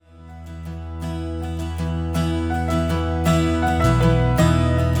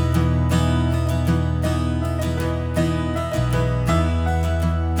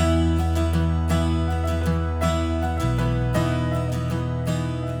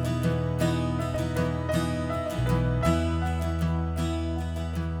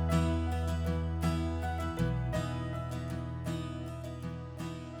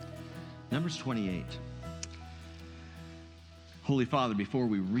Numbers 28. Holy Father, before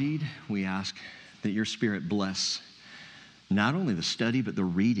we read, we ask that your Spirit bless not only the study, but the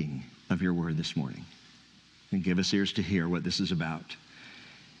reading of your word this morning. And give us ears to hear what this is about.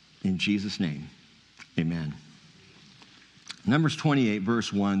 In Jesus' name, amen. Numbers 28,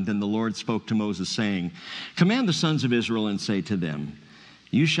 verse 1, Then the Lord spoke to Moses, saying, Command the sons of Israel and say to them,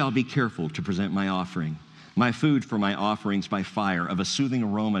 You shall be careful to present my offering, my food for my offerings by fire, of a soothing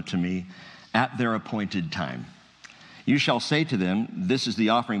aroma to me at their appointed time. You shall say to them, This is the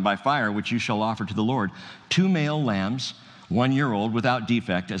offering by fire which you shall offer to the Lord, 2 male lambs, 1 year old, without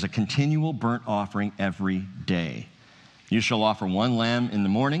defect, as a continual burnt offering every day. You shall offer 1 lamb in the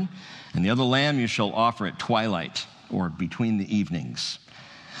morning, and the other lamb you shall offer at twilight, or between the evenings.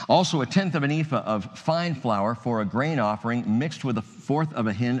 Also 1/10 of an ephah of fine flour for a grain offering, mixed with 1/4 of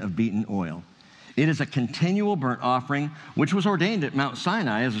a hin of beaten oil. It is a continual burnt offering, which was ordained at Mount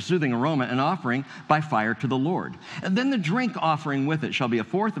Sinai as a soothing aroma, an offering by fire to the Lord. And then the drink offering with it shall be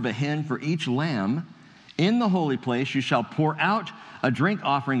 1/4 of a hin for each lamb. In the holy place you shall pour out a drink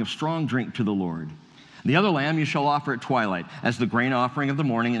offering of strong drink to the Lord. The other lamb you shall offer at twilight, as the grain offering of the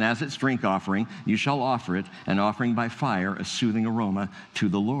morning, and as its drink offering you shall offer it, an offering by fire, a soothing aroma to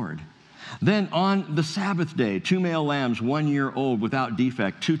the Lord. Then on the Sabbath day, 2 male lambs, 1 year old, without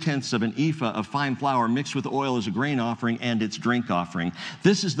defect, 2/10 of an ephah of fine flour mixed with oil as a grain offering and its drink offering.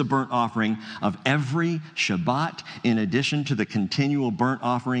 This is the burnt offering of every Shabbat, in addition to the continual burnt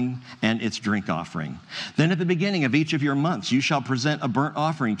offering and its drink offering. Then at the beginning of each of your months, you shall present a burnt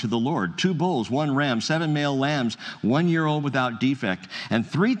offering to the Lord, 2 bulls, 1 ram, 7 male lambs, 1 year old without defect, and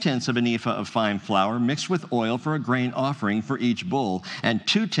 3/10 of an ephah of fine flour mixed with oil for a grain offering for each bull, and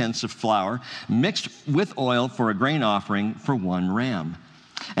 2/10 of flour mixed with oil for a grain offering for 1 ram.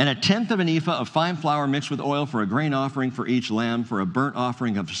 And 1/10 of an ephah of fine flour mixed with oil for a grain offering for each lamb, for a burnt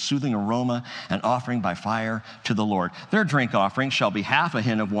offering of soothing aroma, an offering by fire to the Lord. Their drink offering shall be 1/2 a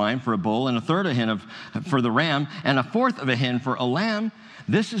hin of wine for a bull, and 1/3 a hin for the ram, and 1/4 of a hin for a lamb.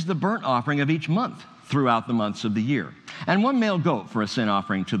 This is the burnt offering of each month throughout the months of the year. And 1 male goat for a sin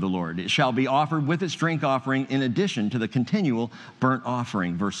offering to the Lord. It shall be offered with its drink offering in addition to the continual burnt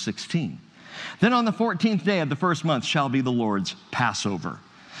offering. Verse 16. Then on the 14th day of the first month shall be the Lord's Passover.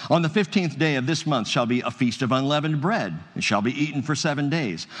 On the 15th day of this month shall be a feast of unleavened bread. It shall be eaten for 7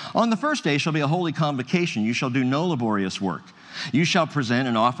 days. On the first day shall be a holy convocation. You shall do no laborious work. You shall present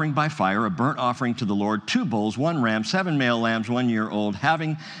an offering by fire, a burnt offering to the Lord, 2 bulls, 1 ram, 7 male lambs, 1 year old,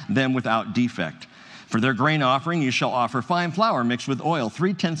 having them without defect. For their grain offering you shall offer fine flour mixed with oil,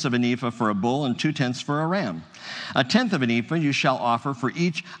 3/10 of an ephah for a bull and 2/10 for a ram. 1/10 of an ephah you shall offer for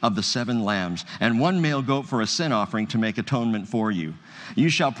each of the 7 lambs, and 1 male goat for a sin offering to make atonement for you. You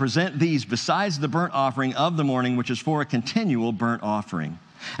shall present these besides the burnt offering of the morning, which is for a continual burnt offering.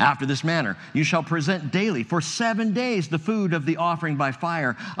 After this manner, you shall present daily for 7 days the food of the offering by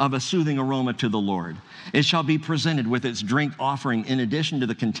fire of a soothing aroma to the Lord. It shall be presented with its drink offering in addition to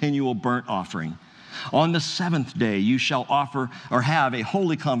the continual burnt offering. On the 7th day you shall offer or have a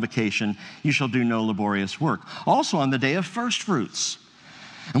holy convocation. You shall do no laborious work. Also on the day of first fruits.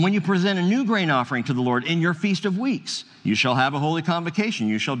 And when you present a new grain offering to the Lord in your feast of weeks, you shall have a holy convocation.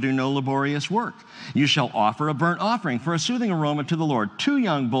 You shall do no laborious work. You shall offer a burnt offering for a soothing aroma to the Lord, 2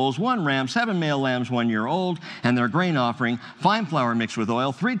 young bulls, 1 ram, 7 male lambs, 1 year old, and their grain offering, fine flour mixed with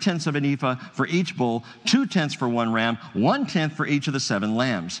oil, 3/10 of an ephah for each bull, 2/10 for 1 ram, 1/10 for each of the 7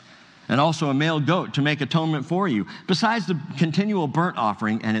 lambs. And also a male goat to make atonement for you. Besides the continual burnt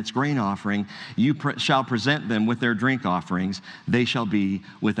offering and its grain offering, you shall present them with their drink offerings. They shall be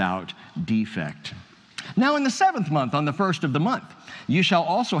without defect. Now in the 7th month, on the 1st of the month, you shall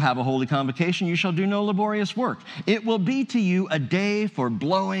also have a holy convocation. You shall do no laborious work. It will be to you a day for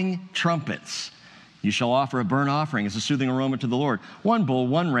blowing trumpets. You shall offer a burnt offering as a soothing aroma to the Lord. 1 bull,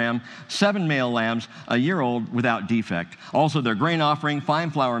 1 ram, 7 male lambs, a year old without defect. Also their grain offering, fine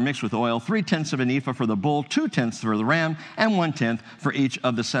flour mixed with oil, 3/10 of an ephah for the bull, 2/10 for the ram, and 1/10 for each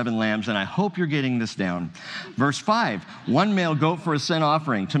of the 7 lambs. And I hope you're getting this down. Verse 5, 1 male goat for a sin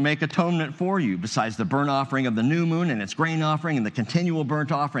offering to make atonement for you, besides the burnt offering of the new moon and its grain offering, and the continual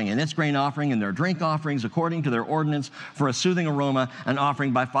burnt offering and its grain offering, and their drink offerings according to their ordinance, for a soothing aroma, an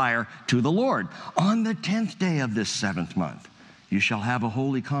offering by fire to the Lord. On the 10th day of this 7th month, You shall have a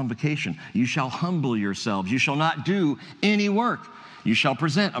holy convocation. You shall humble yourselves. You shall not do any work. You shall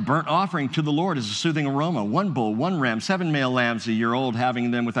present a burnt offering to the Lord as a soothing aroma, 1 bull, 1 ram, 7 male lambs a year old,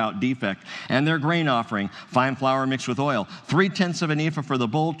 having them without defect, and their grain offering, fine flour mixed with oil, 3/10 of an ephah for the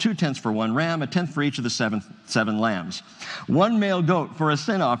bull, 2/10 for 1 ram, 1/10 for each of the seven lambs. 1 male goat for a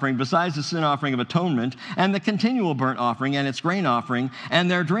sin offering, besides the sin offering of atonement, and the continual burnt offering, and its grain offering, and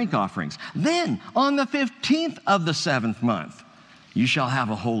their drink offerings. Then, on the 15th of the 7th month, you shall have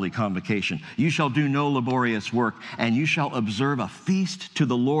a holy convocation. You shall do no laborious work, and you shall observe a feast to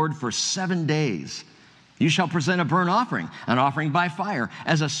the Lord for 7 days. You shall present a burnt offering, an offering by fire,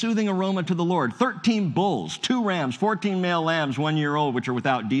 as a soothing aroma to the Lord. 13 bulls, 2 rams, 14 male lambs, 1 year old, which are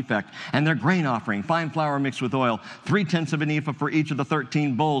without defect, and their grain offering, fine flour mixed with oil, 3/10 of an ephah for each of the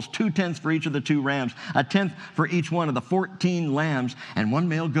 13 bulls, 2/10 for each of the 2 rams, 1/10 for each one of the 14 lambs, and 1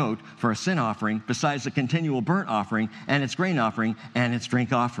 male goat for a sin offering, besides the continual burnt offering, and its grain offering, and its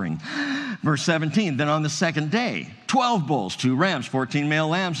drink offering. Verse 17, then on the 2nd day, 12 bulls, 2 rams, 14 male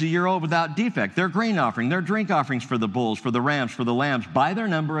lambs, a year old without defect, their grain offering, their drink offerings for the bulls, for the rams, for the lambs, by their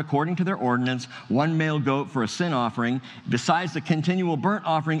number according to their ordinance, 1 male goat for a sin offering, besides the continual burnt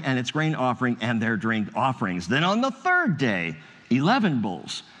offering and its grain offering and their drink offerings. Then on the 3rd day, 11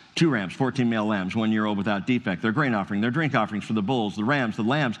 bulls, 2 rams, 14 male lambs, 1 year old without defect, their grain offering, their drink offerings for the bulls, the rams, the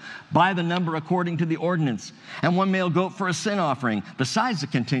lambs, by the number according to the ordinance, and 1 male goat for a sin offering, besides the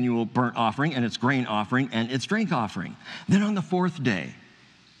continual burnt offering and its grain offering and its drink offering. Then on the 4th day,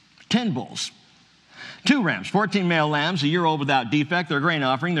 10 bulls, 2 rams, 14 male lambs, a year old without defect, their grain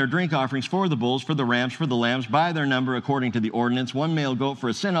offering, their drink offerings for the bulls, for the rams, for the lambs, by their number according to the ordinance, 1 male goat for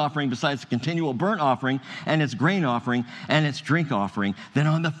a sin offering, besides the continual burnt offering and its grain offering and its drink offering. Then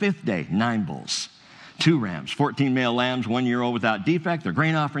on the 5th day, 9 bulls, 2 rams, 14 male lambs, 1 year old without defect, their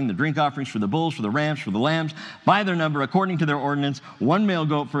grain offering, the drink offerings for the bulls, for the rams, for the lambs, by their number according to their ordinance, 1 male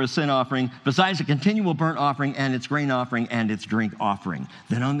goat for a sin offering, besides the continual burnt offering and its grain offering and its drink offering.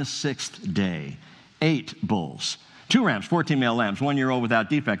 Then on the 6th day, 8 bulls, 2 rams, 14 male lambs, 1 year old without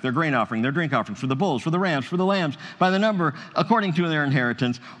defect, their grain offering, their drink offerings for the bulls, for the rams, for the lambs, by the number according to their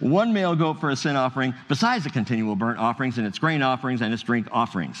inheritance, 1 male goat for a sin offering, besides the continual burnt offerings and its grain offerings and its drink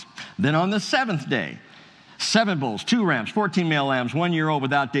offerings. Then on the 7th day, 7 bulls, 2 rams, 14 male lambs, 1 year old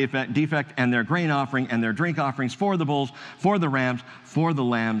without defect, and their grain offering and their drink offerings for the bulls, for the rams, for the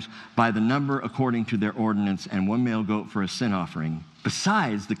lambs, by the number according to their ordinance, and 1 male goat for a sin offering,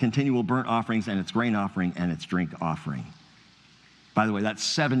 besides the continual burnt offerings and its grain offering and its drink offering. By the way, that's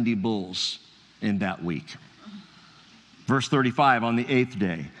 70 bulls in that week. Verse 35, on the 8th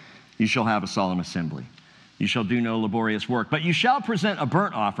day, you shall have a solemn assembly. You shall do no laborious work, but you shall present a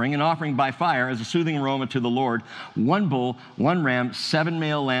burnt offering, an offering by fire as a soothing aroma to the Lord, 1 bull, 1 ram, 7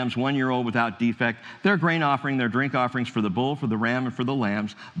 male lambs, 1 year old without defect, their grain offering, their drink offerings for the bull, for the ram, and for the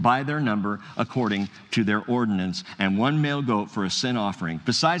lambs, by their number according to their ordinance, and 1 male goat for a sin offering,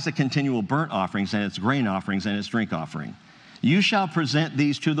 besides the continual burnt offerings and its grain offerings and its drink offering. You shall present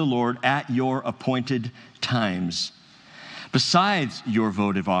these to the Lord at your appointed times, besides your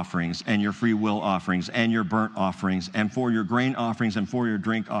votive offerings and your free will offerings and your burnt offerings, and for your grain offerings and for your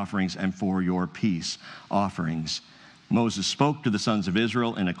drink offerings and for your peace offerings. Moses spoke to the sons of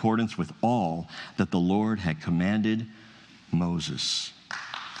Israel in accordance with all that the Lord had commanded Moses.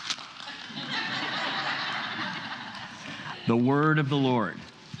 The word of the Lord.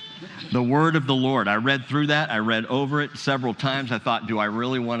 The word of the Lord. I read through that. I read over it several times. I thought, do I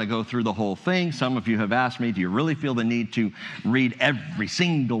really want to go through the whole thing? Some of you have asked me, do you really feel the need to read every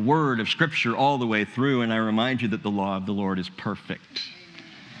single word of Scripture all the way through? And I remind you that the law of the Lord is perfect.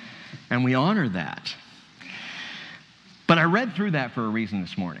 And we honor that. But I read through that for a reason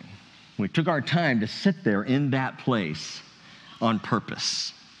this morning. We took our time to sit there in that place on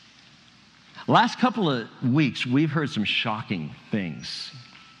purpose. Last couple of weeks, we've heard some shocking things.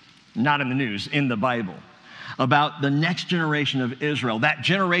 Not in the news, in the Bible, about the next generation of Israel, that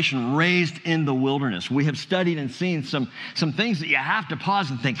generation raised in the wilderness. We have studied and seen some things that you have to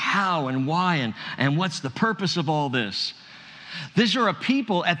pause and think how and why and what's the purpose of all this. These are a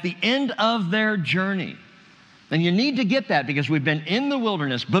people at the end of their journey. And you need to get that because we've been in the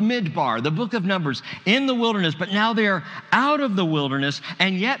wilderness, Bamidbar, the book of Numbers, in the wilderness, but now they're out of the wilderness,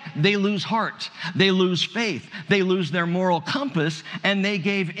 and yet they lose heart, they lose faith, they lose their moral compass, and they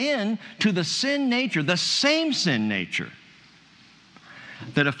gave in to the sin nature, the same sin nature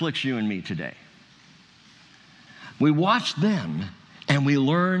that afflicts you and me today. We watch them and we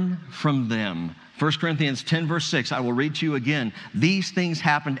learn from them. 1 Corinthians 10, verse 6, I will read to you again. These things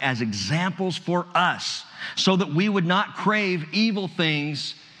happened as examples for us, so that we would not crave evil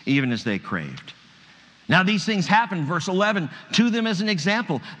things even as they craved. Now these things happened, verse 11, to them as an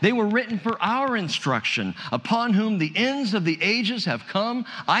example. They were written for our instruction, upon whom the ends of the ages have come.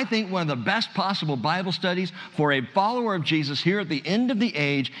 I think one of the best possible Bible studies for a follower of Jesus here at the end of the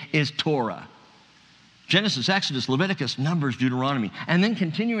age is Torah. Genesis, Exodus, Leviticus, Numbers, Deuteronomy, and then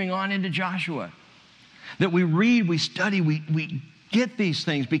continuing on into Joshua. That we read, we study, we get these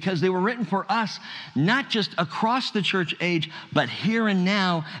things because they were written for us, not just across the church age, but here and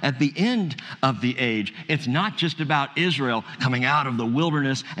now at the end of the age. It's not just about Israel coming out of the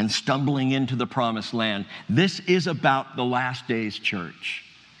wilderness and stumbling into the promised land. This is about the last days church.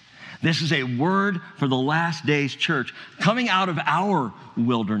 This is a word for the last days church coming out of our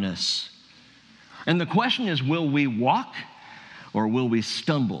wilderness. And the question is, will we walk or will we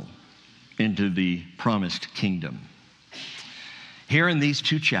stumble into the promised kingdom? Here in these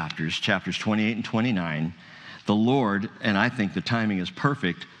two chapters, chapters 28 and 29, the Lord, and I think the timing is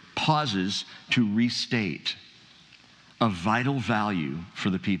perfect, pauses to restate a vital value for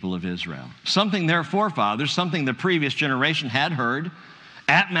the people of Israel. Something their forefathers, something the previous generation had heard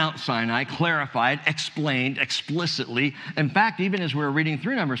at Mount Sinai, clarified, explained explicitly. In fact, even as we were reading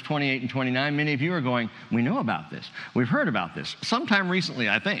through Numbers 28 and 29, many of you are going, we know about this. We've heard about this. Sometime recently,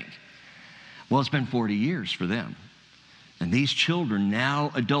 I think. Well, it's been 40 years for them. And these children,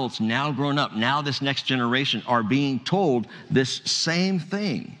 now adults, now grown up, now this next generation are being told this same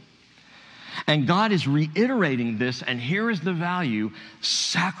thing. And God is reiterating this, and here is the value: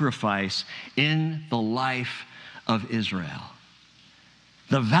 sacrifice in the life of Israel.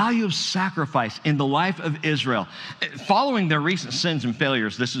 The value of sacrifice in the life of Israel. Following their recent sins and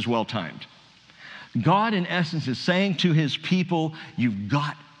failures, this is well timed. God, in essence, is saying to his people, you've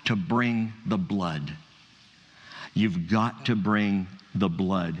got to bring the blood. You've got to bring the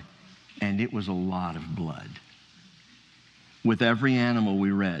blood. And it was a lot of blood. With every animal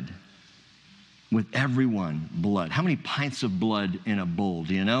we read, with everyone, blood. How many pints of blood in a bull?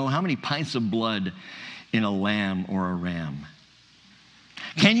 Do you know? How many pints of blood in a lamb or a ram?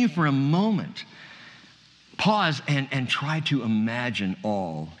 Can you for a moment pause and try to imagine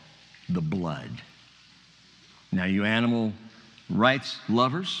all the blood? Now, you animal rights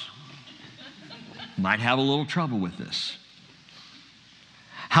lovers might have a little trouble with this.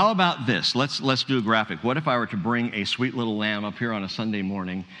 How about this? Let's do a graphic. What if I were to bring a sweet little lamb up here on a Sunday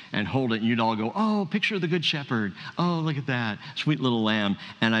morning and hold it, and you'd all go, oh, picture of the Good Shepherd. Oh, look at that, sweet little lamb.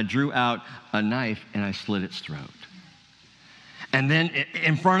 And I drew out a knife and I slit its throat. And then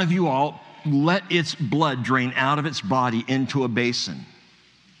in front of you all, let its blood drain out of its body into a basin.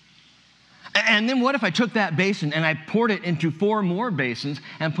 And then what if I took that basin and I poured it into 4 more basins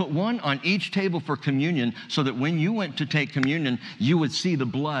and put one on each table for communion, so that when you went to take communion, you would see the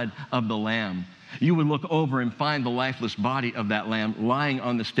blood of the lamb. You would look over and find the lifeless body of that lamb lying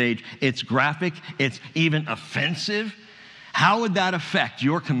on the stage. It's graphic. It's even offensive. How would that affect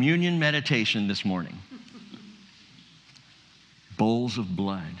your communion meditation this morning? Bowls of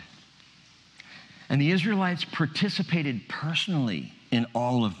blood. And the Israelites participated personally in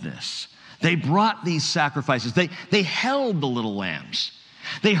all of this. They brought these sacrifices. They held the little lambs.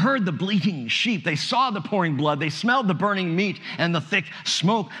 They heard the bleating sheep. They saw the pouring blood. They smelled the burning meat and the thick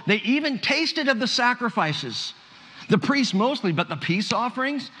smoke. They even tasted of the sacrifices. The priests mostly, but the peace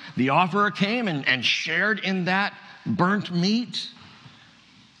offerings, the offerer came and shared in that burnt meat.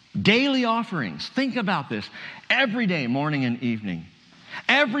 Daily offerings. Think about this. Every day, morning and evening.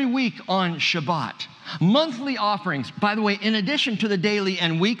 Every week on Shabbat. Monthly offerings, by the way, in addition to the daily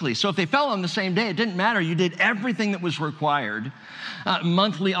and weekly. So if they fell on the same day, it didn't matter. You did everything that was required.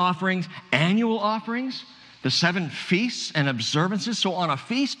 Monthly offerings, annual offerings, the 7 feasts and observances. So on a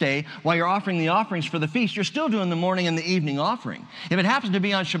feast day, while you're offering the offerings for the feast, you're still doing the morning and the evening offering. If it happens to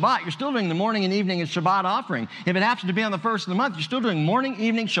be on Shabbat, you're still doing the morning and evening and Shabbat offering. If it happens to be on the first of the month, you're still doing morning,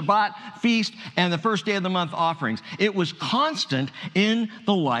 evening, Shabbat, feast, and the first day of the month offerings. It was constant in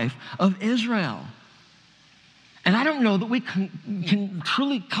the life of Israel. And I don't know that we can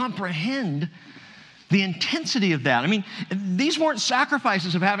truly comprehend the intensity of that. I mean, these weren't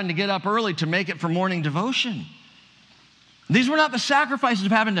sacrifices of having to get up early to make it for morning devotion. These were not the sacrifices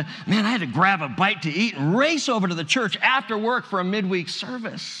of having to, man, I had to grab a bite to eat and race over to the church after work for a midweek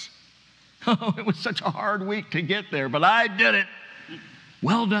service. Oh, it was such a hard week to get there, but I did it.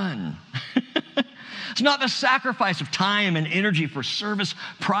 Well done. It's not the sacrifice of time and energy for service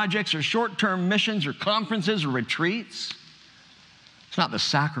projects or short-term missions or conferences or retreats. It's not the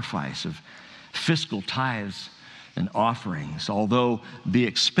sacrifice of fiscal tithes and offerings, although the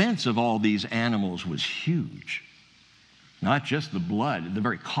expense of all these animals was huge. Not just the blood, the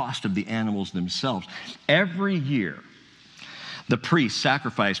very cost of the animals themselves. Every year, the priests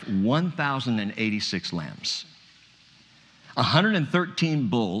sacrificed 1,086 lambs, 113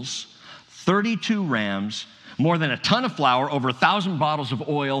 bulls, 32 rams, more than a ton of flour, over 1,000 bottles of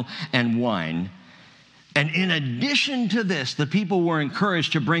oil and wine. And in addition to this, the people were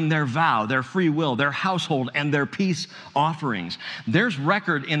encouraged to bring their vow, their free will, their household, and their peace offerings. There's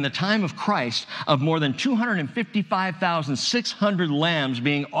record in the time of Christ of more than 255,600 lambs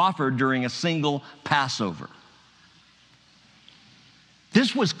being offered during a single Passover.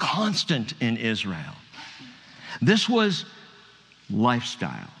 This was constant in Israel. This was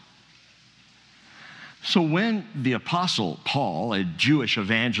lifestyle. So when the Apostle Paul, a Jewish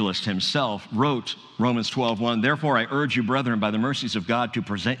evangelist himself, wrote Romans 12:1, "Therefore I urge you, brethren, by the mercies of God, to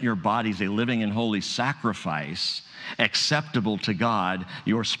present your bodies a living and holy sacrifice, acceptable to God,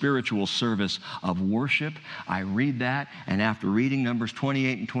 your spiritual service of worship." I read that, and after reading Numbers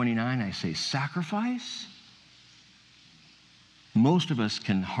 28 and 29, I say, sacrifice? Most of us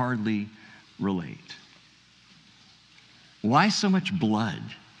can hardly relate. Why so much blood?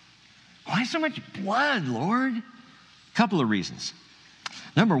 Why so much blood, Lord? A couple of reasons.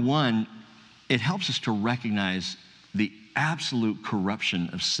 Number one, it helps us to recognize the absolute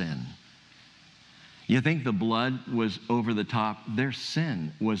corruption of sin. You think the blood was over the top? Their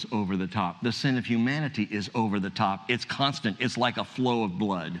sin was over the top. The sin of humanity is over the top. It's constant. It's like a flow of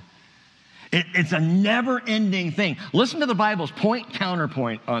blood. It's a never-ending thing. Listen to the Bible's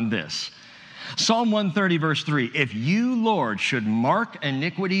point-counterpoint on this. Psalm 130, verse 3, "If you, Lord, should mark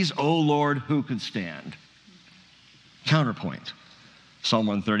iniquities, O Lord, who could stand?" Counterpoint. Psalm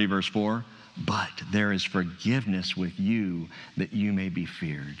 130, verse 4, "But there is forgiveness with you, that you may be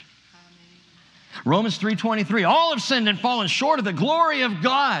feared." Amen. Romans 3:23, "All have sinned and fallen short of the glory of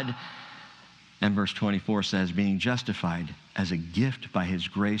God." And verse 24 says, "Being justified as a gift by his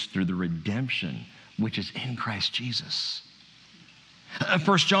grace through the redemption which is in Christ Jesus."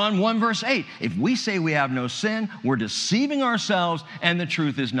 1 John 1, verse 8, "If we say we have no sin, we're deceiving ourselves, and the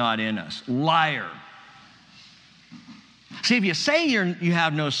truth is not in us." Liar. See, if you say you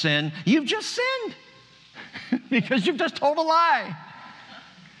have no sin, you've just sinned because you've just told a lie.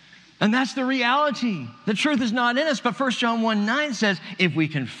 And that's the reality. The truth is not in us. But 1 John 1:9 says, "If we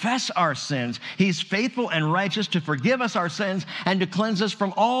confess our sins, he's faithful and righteous to forgive us our sins and to cleanse us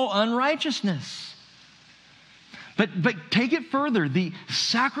from all unrighteousness." But take it further, the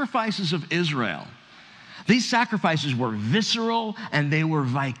sacrifices of Israel, these sacrifices were visceral and they were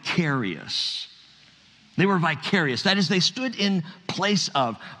vicarious. They were vicarious. That is, they stood in place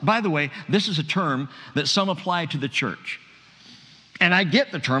of. By the way, this is a term that some apply to the church. And I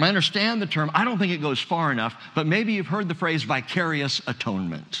get the term, I understand the term. I don't think it goes far enough, but maybe you've heard the phrase vicarious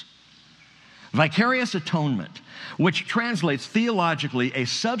atonement. Vicarious atonement, which translates theologically a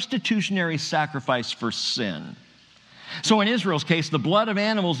substitutionary sacrifice for sin. So in Israel's case, the blood of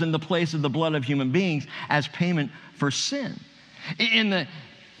animals in the place of the blood of human beings as payment for sin. In the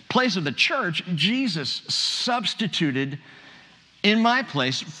place of the church, Jesus substituted in my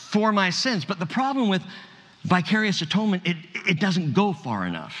place for my sins. But the problem with vicarious atonement, it doesn't go far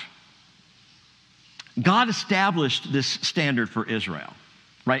enough. God established this standard for Israel,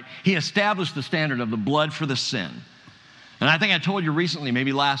 right? He established the standard of the blood for the sin. And I think I told you recently,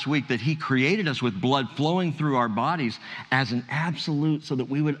 maybe last week, that he created us with blood flowing through our bodies as an absolute so that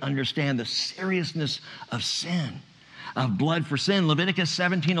we would understand the seriousness of sin, of blood for sin. Leviticus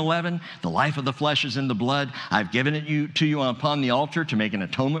 17:11, "The life of the flesh is in the blood. I've given it to you upon the altar to make an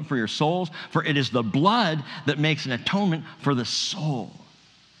atonement for your souls, for it is the blood that makes an atonement for the soul."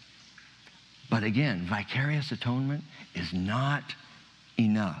 But again, vicarious atonement is not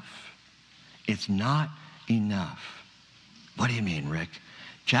enough. It's not enough. What do you mean, Rick?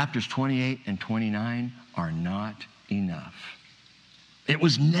 Chapters 28 and 29 are not enough. It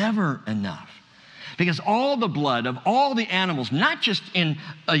was never enough. Because all the blood of all the animals, not just in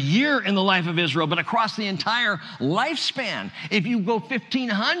a year in the life of Israel, but across the entire lifespan. If you go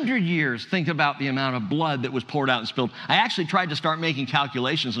 1,500 years, think about the amount of blood that was poured out and spilled. I actually tried to start making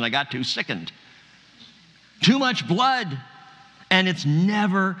calculations and I got too sickened. Too much blood. And it's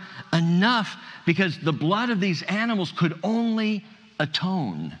never enough because the blood of these animals could only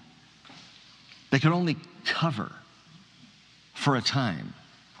atone. They could only cover for a time.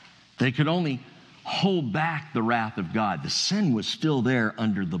 They could only hold back the wrath of God. The sin was still there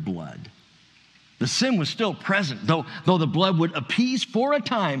under the blood. The sin was still present, though the blood would appease for a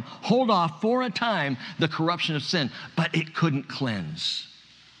time, hold off for a time the corruption of sin, but it couldn't cleanse.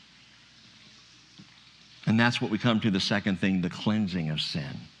 And that's what we come to the second thing, the cleansing of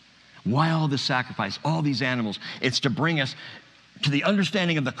sin. Why all this sacrifice, all these animals? It's to bring us to the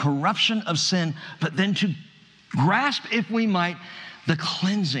understanding of the corruption of sin, but then to Grasp, if we might, the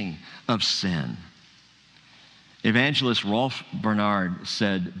cleansing of sin. Evangelist Rolf Bernard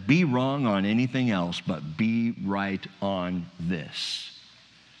said, "Be wrong on anything else, but be right on this."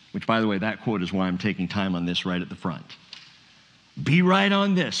 Which, by the way, that quote is why I'm taking time on this right at the front. Be right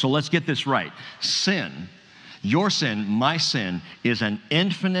on this. So let's get this right. Sin, your sin, my sin, is an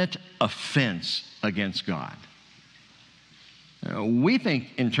infinite offense against God. We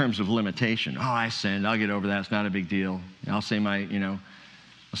think in terms of limitation. Oh, I sinned. I'll get over that. It's not a big deal. I'll say my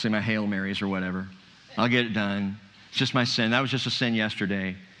Hail Marys or whatever. I'll get it done. It's just my sin. That was just a sin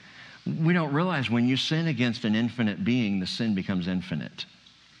yesterday. We don't realize when you sin against an infinite being, the sin becomes infinite.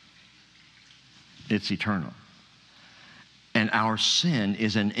 It's eternal. And our sin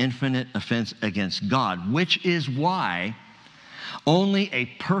is an infinite offense against God, which is why only a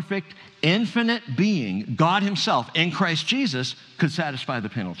perfect, infinite being, God himself in Christ Jesus, could satisfy the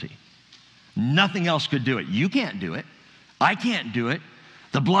penalty. Nothing else could do it. You can't do it. I can't do it.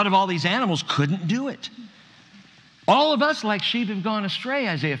 The blood of all these animals couldn't do it. All of us like sheep have gone astray,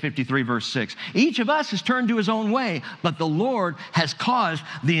 Isaiah 53 verse 6. Each of us has turned to his own way, but the Lord has caused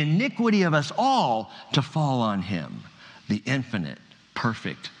the iniquity of us all to fall on him, the infinite,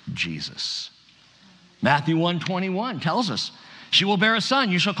 perfect Jesus. Matthew 1:21 tells us, she will bear a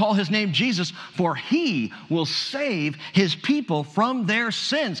son, you shall call his name Jesus, for he will save his people from their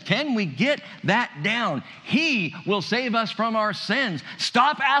sins. Can we get that down? He will save us from our sins.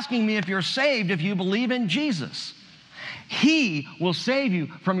 Stop asking me if you're saved if you believe in Jesus. He will save you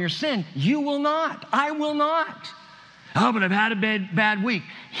from your sin. You will not. I will not. Oh, but I've had a bad week.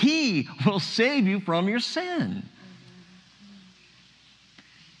 He will save you from your sin.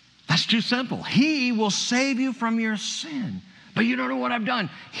 That's too simple. He will save you from your sin. But you don't know what I've done.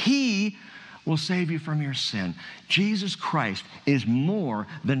 He will save you from your sin. Jesus Christ is more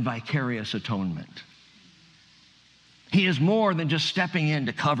than vicarious atonement. He is more than just stepping in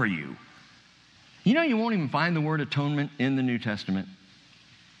to cover you. You know, you won't even find the word atonement in the New Testament.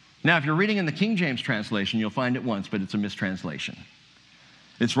 Now, if you're reading in the King James translation, you'll find it once, but it's a mistranslation.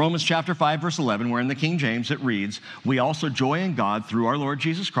 It's Romans chapter 5, verse 11, where in the King James it reads, "We also joy in God through our Lord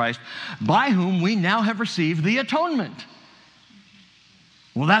Jesus Christ, by whom we now have received the atonement."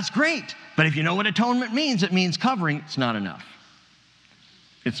 Well, that's great, but if you know what atonement means, it means covering. It's not enough.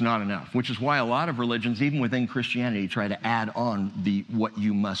 It's not enough, which is why a lot of religions, even within Christianity, try to add on what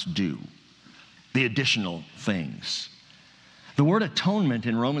you must do, the additional things. The word atonement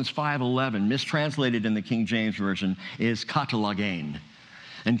in Romans 5:11, mistranslated in the King James Version, is katalogein.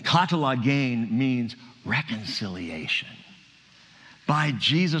 And katalogein means reconciliation. By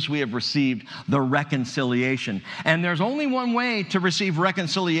Jesus, we have received the reconciliation. And there's only one way to receive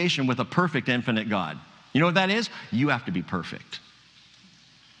reconciliation with a perfect, infinite God. You know what that is? You have to be perfect.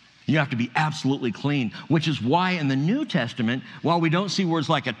 You have to be absolutely clean, which is why in the New Testament, while we don't see words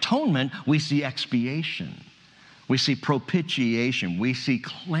like atonement, we see expiation. We see propitiation. We see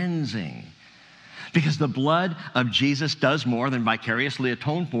cleansing. Because the blood of Jesus does more than vicariously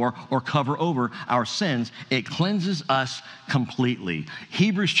atone for or cover over our sins. It cleanses us completely.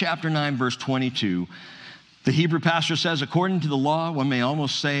 Hebrews chapter 9, verse 22, the Hebrew pastor says, according to the law, one may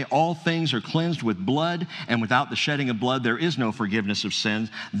almost say all things are cleansed with blood, and without the shedding of blood, there is no forgiveness of sins.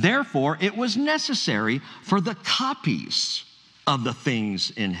 Therefore, it was necessary for the copies of the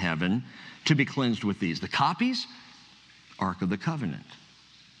things in heaven to be cleansed with these. The copies, Ark of the Covenant,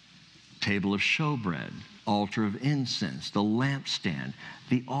 table of showbread, altar of incense, the lampstand,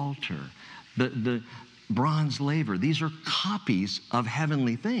 the altar, the bronze laver. These are copies of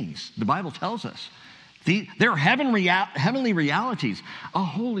heavenly things. The Bible tells us. They're heavenly realities. A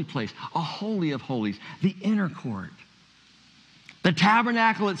holy place, a holy of holies, the inner court. The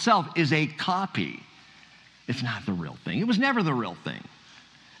tabernacle itself is a copy. It's not the real thing. It was never the real thing.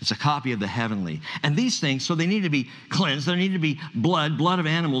 It's a copy of the heavenly. And these things, so they need to be cleansed. There need to be blood of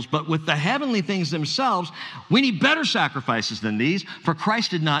animals. But with the heavenly things themselves, we need better sacrifices than these. For Christ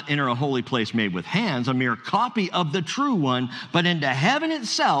did not enter a holy place made with hands, a mere copy of the true one, but into heaven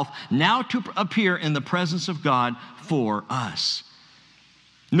itself, now to appear in the presence of God for us.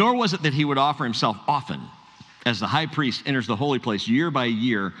 Nor was it that he would offer himself often, as the high priest enters the holy place year by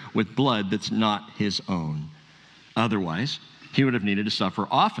year with blood that's not his own. Otherwise, he would have needed to suffer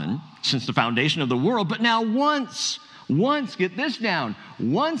often since the foundation of the world, but now once, get this down,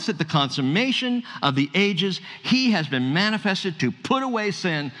 once at the consummation of the ages, he has been manifested to put away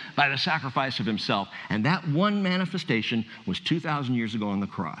sin by the sacrifice of himself. And that one manifestation was 2,000 years ago on the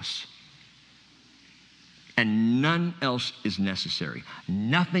cross. And none else is necessary.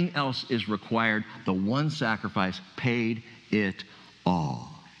 Nothing else is required. The one sacrifice paid it all.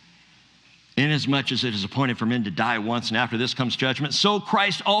 Inasmuch as it is appointed for men to die once, and after this comes judgment, so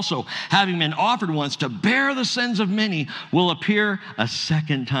Christ also, having been offered once to bear the sins of many, will appear a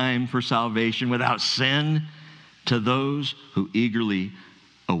second time for salvation without sin to those who eagerly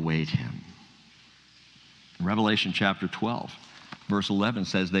await him. Revelation chapter 12, verse 11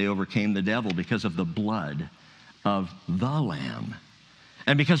 says, they overcame the devil because of the blood of the Lamb,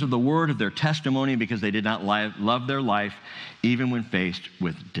 and because of the word of their testimony, because they did not love their life, even when faced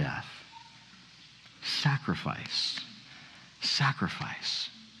with death. Sacrifice.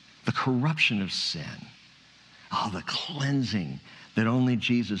 The corruption of sin. The cleansing that only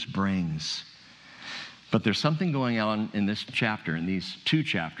Jesus brings. But there's something going on in this chapter, in these two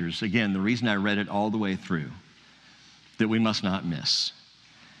chapters. Again, the reason I read it all the way through, that we must not miss.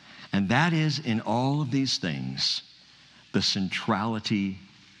 And that is, in all of these things, the centrality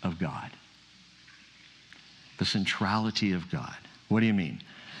of God. The centrality of God. What do you mean?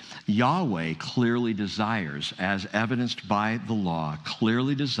 Yahweh clearly desires, as evidenced by the law,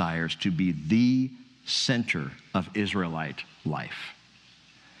 clearly desires to be the center of Israelite life.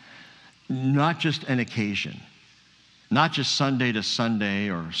 Not just an occasion, not just Sunday to Sunday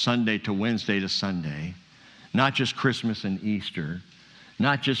or Sunday to Wednesday to Sunday, not just Christmas and Easter,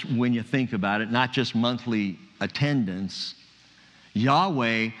 not just when you think about it, not just monthly attendance.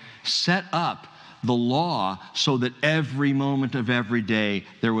 Yahweh set up the law so that every moment of every day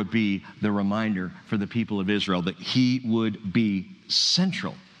there would be the reminder for the people of Israel that he would be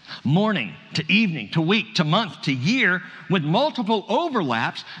central. Morning to evening to week to month to year, with multiple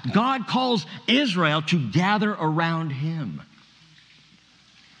overlaps, God calls Israel to gather around him.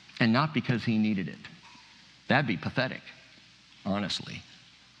 And not because he needed it. That'd be pathetic, honestly.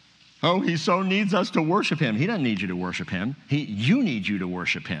 Oh, he so needs us to worship him. He doesn't need you to worship him. You need you to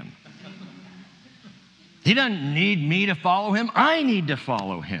worship him. He doesn't need me to follow him. I need to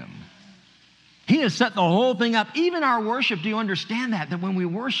follow him. He has set the whole thing up. Even our worship, do you understand that? That when we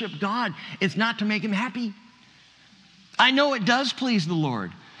worship God, it's not to make him happy. I know it does please the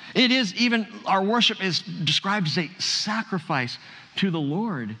Lord. It is even, our worship is described as a sacrifice to the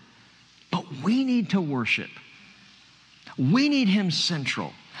Lord. But we need to worship. We need him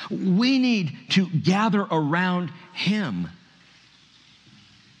central. We need to gather around him.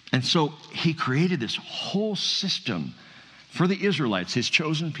 And so he created this whole system for the Israelites, his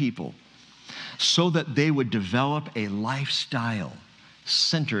chosen people, so that they would develop a lifestyle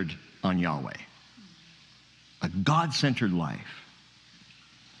centered on Yahweh, a God-centered life.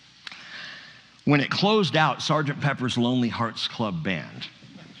 When it closed out Sgt. Pepper's Lonely Hearts Club Band,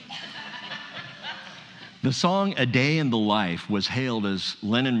 the song A Day in the Life was hailed as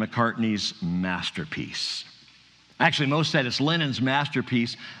Lennon-McCartney's masterpiece. Actually, most said it's Lennon's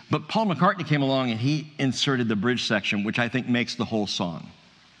masterpiece, but Paul McCartney came along and he inserted the bridge section, which I think makes the whole song.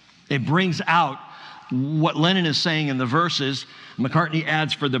 It brings out what Lennon is saying in the verses. McCartney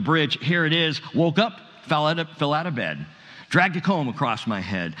adds for the bridge, here it is, woke up, fell out of bed, dragged a comb across my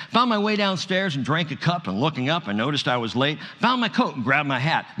head, found my way downstairs and drank a cup, and looking up, I noticed I was late, found my coat and grabbed my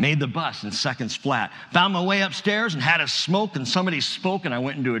hat, made the bus in seconds flat, found my way upstairs and had a smoke, and somebody spoke and I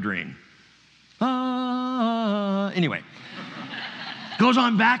went into a dream. Anyway, goes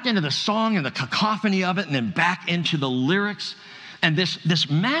on back into the song and the cacophony of it, and then back into the lyrics. And this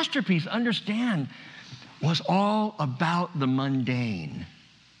masterpiece, understand, was all about the mundane.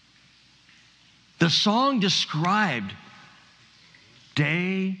 The song described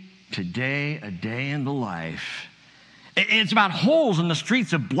day to day, a day in the life. It's about holes in the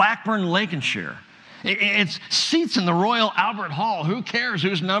streets of Blackburn, Lancashire. It's seats in the Royal Albert Hall. Who cares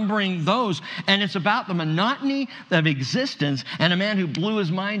who's numbering those? And it's about the monotony of existence and a man who blew his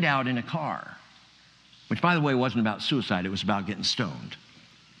mind out in a car. Which, by the way, wasn't about suicide. It was about getting stoned.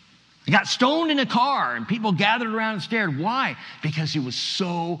 He got stoned in a car, and people gathered around and stared. Why? Because he was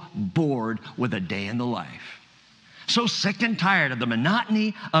so bored with a day in the life. So sick and tired of the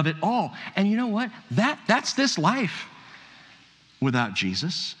monotony of it all. And you know what? That's this life without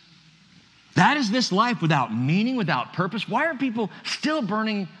Jesus. That is this life without meaning, without purpose. Why are people still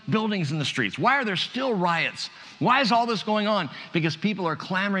burning buildings in the streets? Why are there still riots? Why is all this going on? Because people are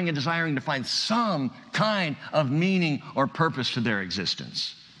clamoring and desiring to find some kind of meaning or purpose to their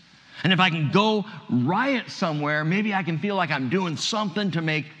existence. And if I can go riot somewhere, maybe I can feel like I'm doing something to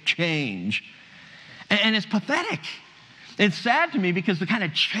make change. And it's pathetic. It's sad to me because the kind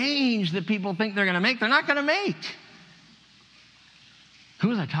of change that people think they're going to make, they're not going to make. Who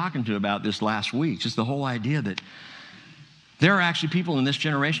was I talking to about this last week? Just the whole idea that there are actually people in this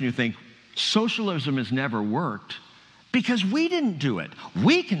generation who think socialism has never worked because we didn't do it.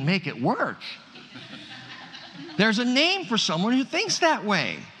 We can make it work. There's a name for someone who thinks that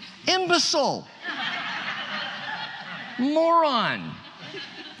way. Imbecile. Moron.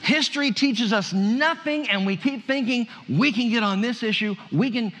 History teaches us nothing, and we keep thinking we can get on this issue,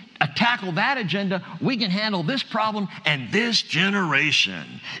 we can tackle that agenda, we can handle this problem, and this generation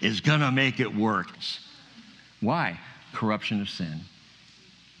is going to make it work. Why? Corruption of sin.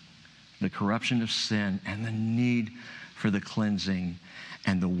 The corruption of sin and the need for the cleansing.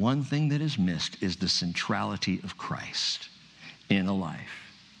 And the one thing that is missed is the centrality of Christ in a life.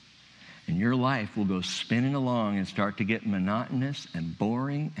 And your life will go spinning along and start to get monotonous and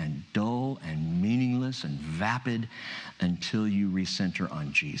boring and dull and meaningless and vapid until you recenter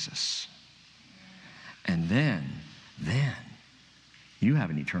on Jesus. And then you have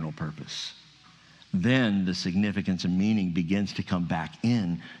an eternal purpose. Then the significance and meaning begins to come back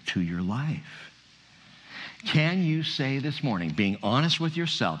in to your life. Can you say this morning, being honest with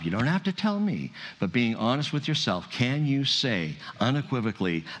yourself, you don't have to tell me, but being honest with yourself, can you say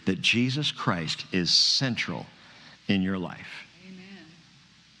unequivocally that Jesus Christ is central in your life? Amen.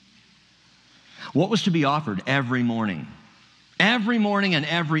 What was to be offered every morning? Every morning and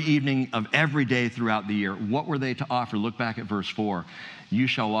every evening of every day throughout the year, what were they to offer? Look back at verse 4. You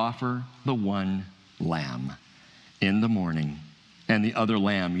shall offer the one lamb in the morning, and the other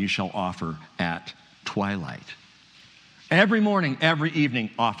lamb you shall offer at twilight. Every morning, every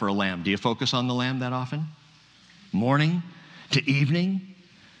evening, offer a lamb. Do you focus on the lamb that often? Morning to evening?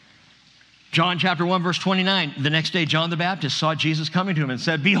 John chapter 1, verse 29, the next day John the Baptist saw Jesus coming to him and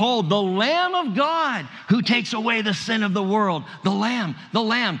said, behold, the Lamb of God who takes away the sin of the world. The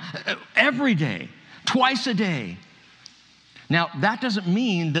Lamb, every day, twice a day. Now, that doesn't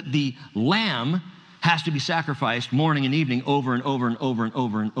mean that the lamb has to be sacrificed morning and evening over and over and over and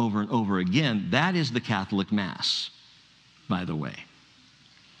over and over and over again. That is the Catholic Mass, by the way.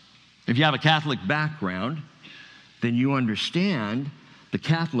 If you have a Catholic background, then you understand the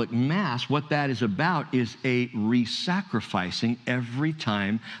Catholic Mass. What that is about is a re-sacrificing every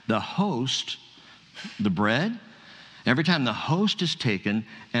time the host, the bread, every time the host is taken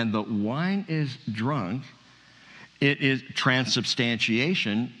and the wine is drunk. It is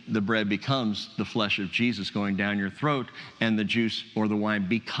transubstantiation. The bread becomes the flesh of Jesus going down your throat, and the juice or the wine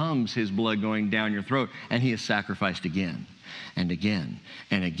becomes his blood going down your throat, and he is sacrificed again and again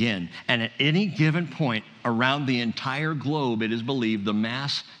and again. And at any given point around the entire globe, it is believed the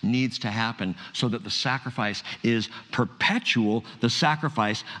Mass needs to happen so that the sacrifice is perpetual, the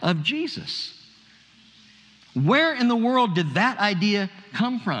sacrifice of Jesus. Where in the world did that idea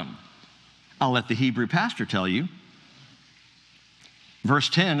come from? I'll let the Hebrew pastor tell you. Verse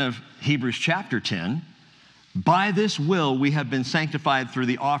 10 of Hebrews chapter 10, by this will we have been sanctified through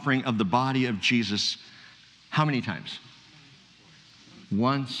the offering of the body of Jesus. How many times?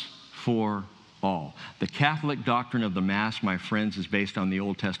 Once for all. The Catholic doctrine of the Mass, my friends, is based on the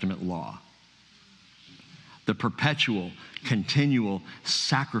Old Testament law. The perpetual, continual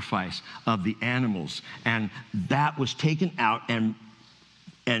sacrifice of the animals. And that was taken out and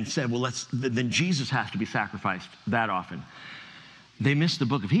said, well, then Jesus has to be sacrificed that often. They missed the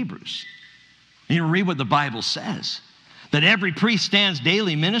book of Hebrews. You read what the Bible says, that every priest stands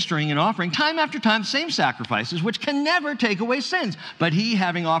daily ministering and offering time after time same sacrifices, which can never take away sins. But he,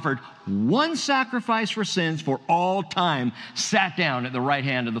 having offered one sacrifice for sins for all time, sat down at the right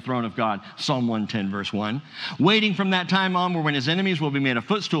hand of the throne of God. Psalm 110, verse 1. Waiting from that time onward when his enemies will be made a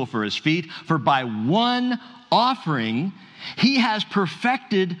footstool for his feet. For by one offering he has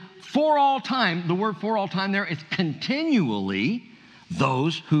perfected for all time. The word for all time there is continually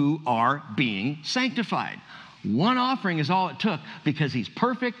those who are being sanctified. One offering is all it took because he's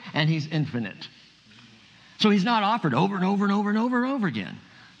perfect and he's infinite. So he's not offered over and over and over and over and over again.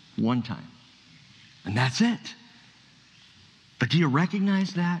 One time. And that's it. But do you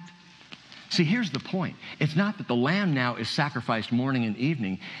recognize that? See, here's the point. It's not that the lamb now is sacrificed morning and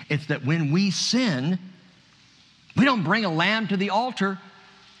evening. It's that when we sin, we don't bring a lamb to the altar.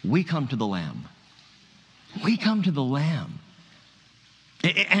 We come to the lamb. We come to the lamb.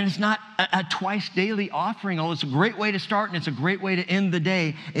 And it's not a twice daily offering, although it's a great way to start and it's a great way to end the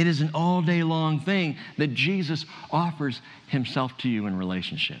day. It is an all day long thing that Jesus offers himself to you in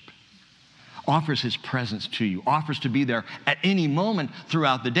relationship, offers his presence to you, offers to be there at any moment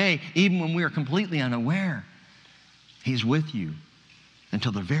throughout the day, even when we are completely unaware. He's with you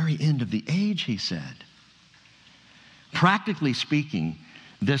until the very end of the age, he said. Practically speaking,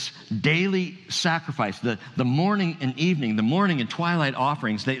 this daily sacrifice, the morning and evening, the morning and twilight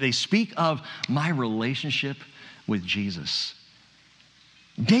offerings, they speak of my relationship with Jesus.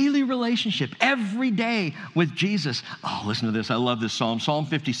 Daily relationship, every day with Jesus. Oh, listen to this. I love this psalm. Psalm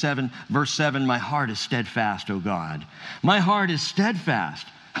 57, verse 7, my heart is steadfast, O God. My heart is steadfast.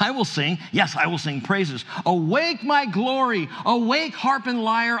 I will sing, yes, I will sing praises. Awake my glory, awake harp and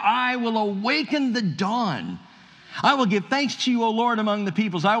lyre, I will awaken the dawn. I will give thanks to you, O Lord, among the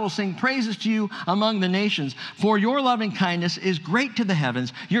peoples. I will sing praises to you among the nations. For your loving kindness is great to the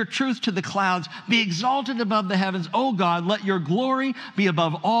heavens, your truth to the clouds. Be exalted above the heavens, O God. Let your glory be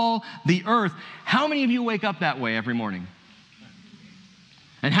above all the earth. How many of you wake up that way every morning?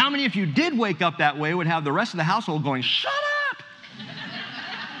 And how many, if you did wake up that way, would have the rest of the household going, shut up!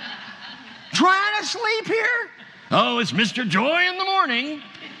 Trying to sleep here? Oh, it's Mr. Joy in the morning.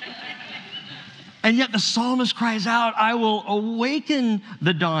 And yet the psalmist cries out, I will awaken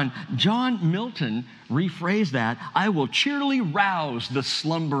the dawn. John Milton rephrased that, I will cheerily rouse the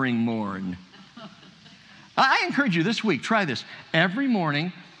slumbering morn. I encourage you this week, try this. Every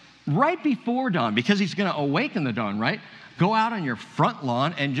morning, right before dawn, because he's going to awaken the dawn, right? Go out on your front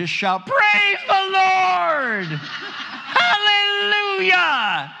lawn and just shout, praise the Lord!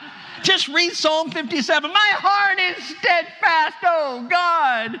 Hallelujah! Just read Psalm 57. My heart is steadfast, oh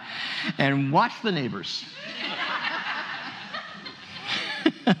God. And watch the neighbors.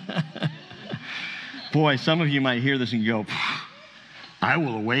 Boy, some of you might hear this and go, I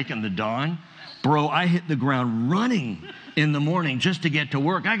will awaken the dawn. Bro, I hit the ground running in the morning just to get to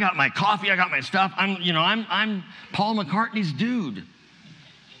work. I got my coffee, I got my stuff. I'm Paul McCartney's dude.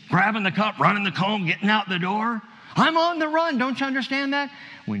 Grabbing the cup, running the comb, getting out the door. I'm on the run. Don't you understand that?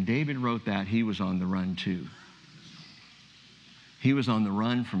 When David wrote that, he was on the run too. He was on the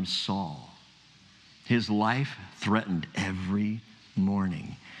run from Saul. His life threatened every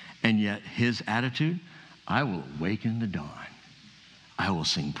morning. And yet his attitude, I will awaken the dawn. I will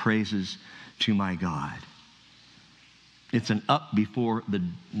sing praises to my God. It's an up before the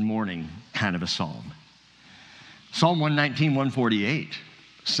morning kind of a psalm. Psalm 119, 148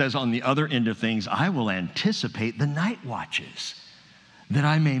 says on the other end of things, I will anticipate the night watches that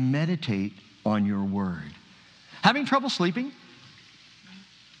I may meditate on your word. Having trouble sleeping?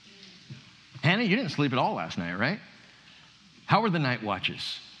 Hannah, you didn't sleep at all last night, right? How were the night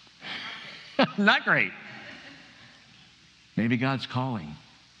watches? Not great. Maybe God's calling.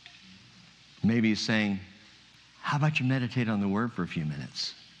 Maybe he's saying, how about you meditate on the word for a few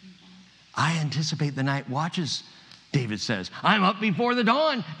minutes? I anticipate the night watches, David says. I'm up before the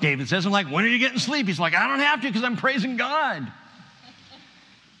dawn. David says, I'm like, when are you getting sleep? He's like, I don't have to because I'm praising God.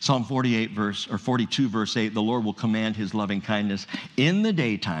 Psalm 42, verse 8, the Lord will command his loving kindness in the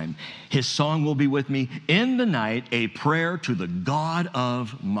daytime. His song will be with me in the night, a prayer to the God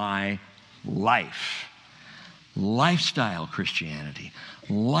of my life. Lifestyle Christianity,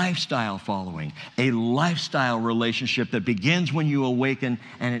 lifestyle following, a lifestyle relationship that begins when you awaken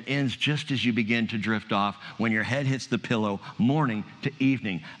and it ends just as you begin to drift off when your head hits the pillow, morning to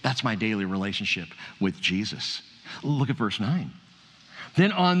evening. That's my daily relationship with Jesus. Look at verse 9.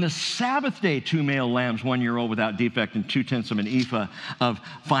 Then on the Sabbath day, 2 male lambs, 1 year old without defect, and 2/10 of an ephah of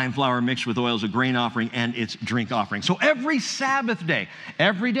fine flour mixed with oils, a grain offering, and its drink offering. So every Sabbath day,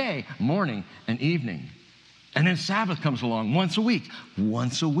 every day, morning and evening. And then Sabbath comes along once a week.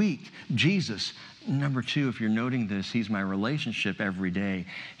 Once a week, Jesus. Number 2, if you're noting this, he's my relationship every day.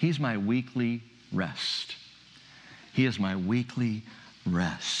 He's my weekly rest. He is my weekly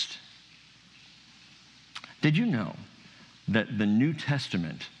rest. Did you know that the New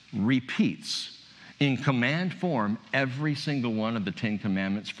Testament repeats in command form every single one of the 10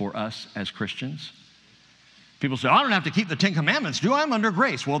 commandments for us as Christians? People say, I don't have to keep the 10 commandments, do I? I'm under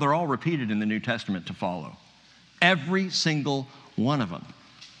grace. Well, they're all repeated in the New Testament to follow. Every single one of them,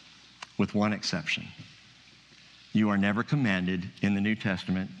 with one exception. You are never commanded in the New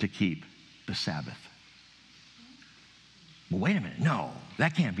Testament to keep the Sabbath. Well, wait a minute. No,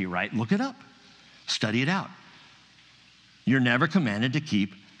 that can't be right. Look it up. Study it out. You're never commanded to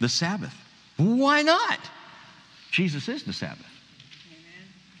keep the Sabbath. Why not? Jesus is the Sabbath. Amen.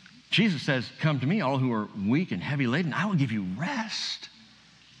 Jesus says, come to me, all who are weak and heavy laden. I will give you rest.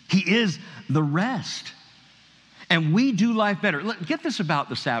 He is the rest. And we do life better. Get this about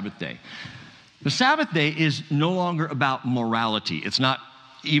the Sabbath day. The Sabbath day is no longer about morality. It's not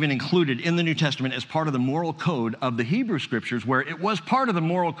even included in the New Testament as part of the moral code of the Hebrew Scriptures, where it was part of the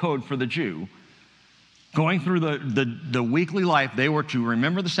moral code for the Jew. Going through the weekly life, they were to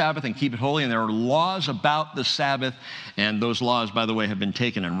remember the Sabbath and keep it holy, and there are laws about the Sabbath, and those laws, by the way, have been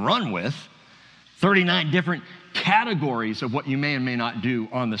taken and run with. 39 different categories of what you may and may not do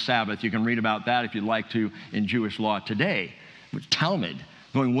on the Sabbath. You can read about that if you'd like to in Jewish law today, with Talmud,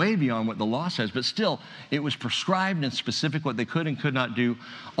 going way beyond what the law says, but still, it was prescribed and specific what they could and could not do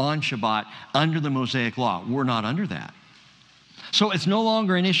on Shabbat under the Mosaic law. We're not under that. So it's no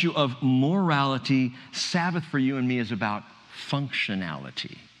longer an issue of morality. Sabbath for you and me is about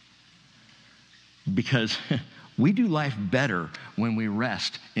functionality. Because we do life better when we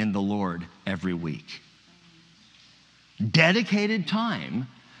rest in the Lord every week. Dedicated time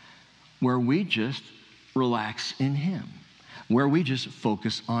where we just relax in Him, where we just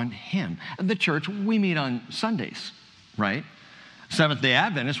focus on Him. The church, we meet on Sundays, right? Seventh-day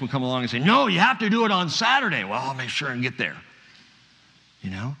Adventists will come along and say, no, you have to do it on Saturday. Well, I'll make sure and get there. You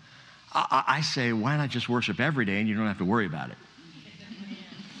know? I say, why not just worship every day and you don't have to worry about it?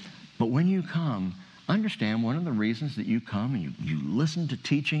 But when you come, understand one of the reasons that you come and you listen to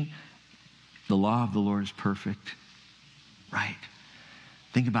teaching, the law of the Lord is perfect, right?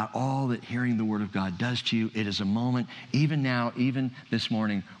 Think about all that hearing the Word of God does to you. It is a moment, even now, even this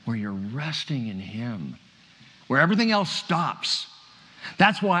morning, where you're resting in Him, where everything else stops.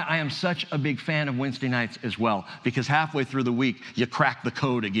 That's why I am such a big fan of Wednesday nights as well, because halfway through the week, you crack the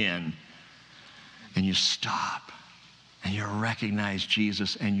code again, and you stop, and you recognize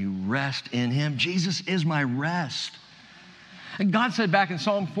Jesus, and you rest in Him. Jesus is my rest. And God said back in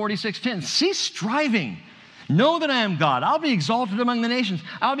Psalm 46:10, cease striving. Know that I am God. I'll be exalted among the nations.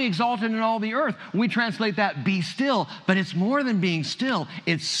 I'll be exalted in all the earth. We translate that, be still, but it's more than being still.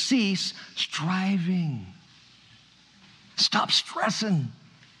 It's cease striving. Stop stressing.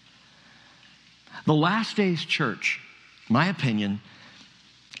 The last days church, my opinion,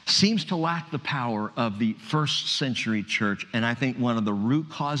 seems to lack the power of the first century church. And I think one of the root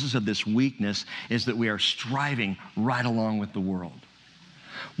causes of this weakness is that we are striving right along with the world.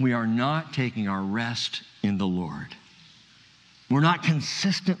 We are not taking our rest in the Lord. We're not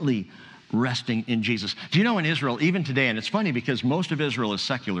consistently resting in Jesus. Do you know in Israel, even today, and it's funny because most of Israel is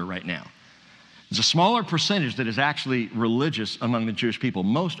secular right now. There's a smaller percentage that is actually religious among the Jewish people.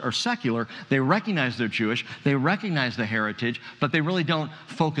 Most are secular. They recognize they're Jewish. They recognize the heritage, but they really don't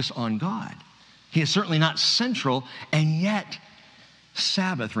focus on God. He is certainly not central, and yet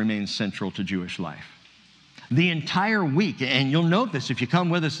Sabbath remains central to Jewish life. The entire week, and you'll note this if you come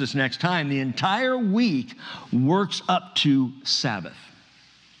with us this next time, the entire week works up to Sabbath.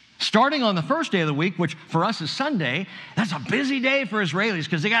 Starting on the first day of the week, which for us is Sunday, that's a busy day for Israelis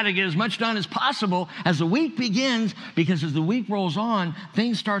because they got to get as much done as possible as the week begins, because as the week rolls on,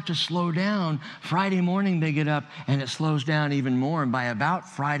 things start to slow down. Friday morning they get up and it slows down even more, and by about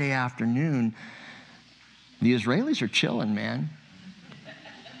Friday afternoon, the Israelis are chilling, man.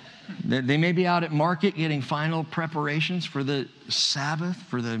 They may be out at market getting final preparations for the Sabbath,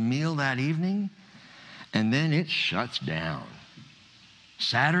 for the meal that evening, and then it shuts down.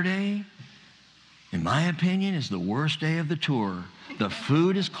 Saturday, in my opinion, is the worst day of the tour. The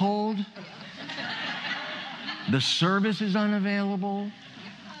food is cold. The service is unavailable.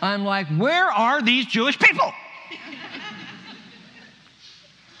 I'm like, where are these Jewish people?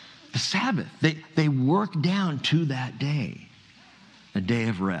 The Sabbath, they work down to that day, a day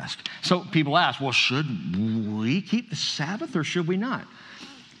of rest. So people ask, well, should we keep the Sabbath or should we not?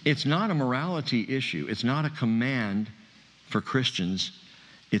 It's not a morality issue. It's not a command for Christians.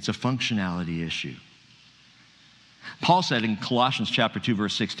 It's a functionality issue. Paul said in Colossians chapter 2,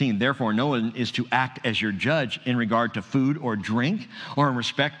 verse 16, therefore no one is to act as your judge in regard to food or drink, or in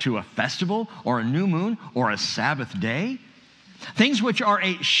respect to a festival or a new moon or a Sabbath day, things which are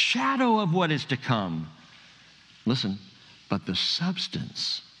a shadow of what is to come. Listen, but the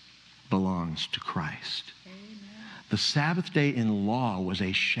substance belongs to Christ. Amen. The Sabbath day in law was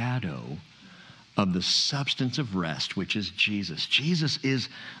a shadow of the substance of rest, which is Jesus. Jesus is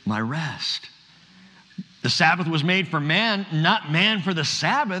my rest. The Sabbath was made for man, not man for the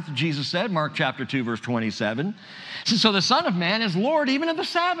Sabbath, Jesus said, Mark chapter 2, verse 27. So the Son of Man is Lord even of the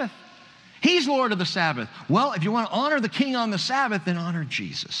Sabbath. He's Lord of the Sabbath. Well, if you want to honor the King on the Sabbath, then honor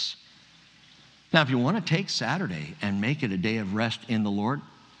Jesus. Now, if you want to take Saturday and make it a day of rest in the Lord,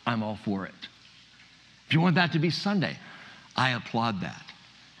 I'm all for it. If you want that to be Sunday, I applaud that.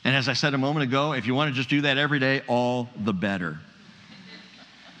 And as I said a moment ago, if you want to just do that every day, all the better.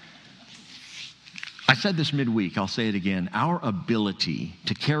 I said this midweek, I'll say it again. Our ability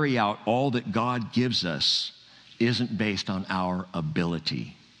to carry out all that God gives us isn't based on our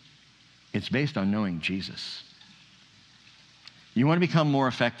ability. It's based on knowing Jesus. You want to become more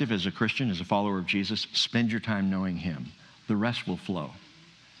effective as a Christian, as a follower of Jesus? Spend your time knowing Him. The rest will flow.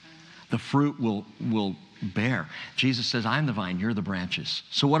 The fruit will bear. Jesus says, I'm the vine, you're the branches.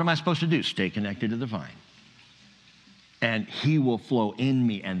 So what am I supposed to do? Stay connected to the vine. And He will flow in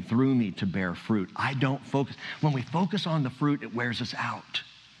me and through me to bear fruit. I don't focus. When we focus on the fruit, it wears us out.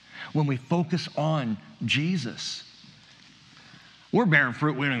 When we focus on Jesus, we're bearing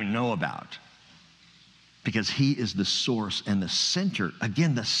fruit we don't even know about. because he is the source and the center,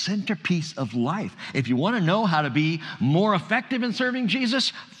 again, the centerpiece of life. If you want to know how to be more effective in serving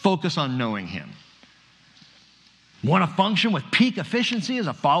Jesus, focus on knowing him. Want to function with peak efficiency as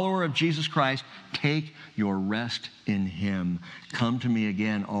a follower of Jesus Christ? Take your rest in him. Come to me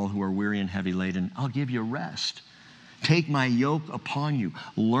again, all who are weary and heavy laden. I'll give you rest. Take my yoke upon you.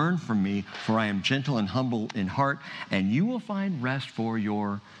 Learn from me, for I am gentle and humble in heart, and you will find rest for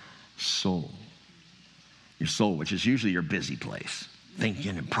your soul. Your soul, which is usually your busy place,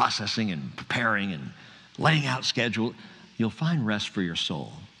 thinking and processing and preparing and laying out schedule. You'll find rest for your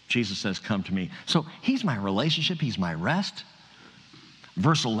soul. Jesus says, come to me. So he's my relationship. He's my rest.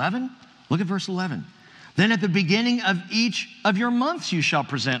 Verse 11, look at verse 11. Then at the beginning of each of your months you shall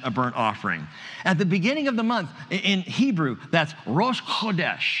present a burnt offering. At the beginning of the month, in Hebrew, that's Rosh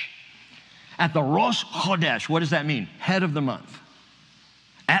Chodesh. At the Rosh Chodesh, what does that mean? Head of the month.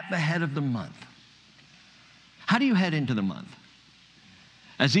 At the head of the month. How do you head into the month?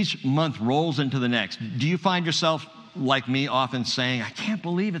 As each month rolls into the next, do you find yourself, like me, often saying, I can't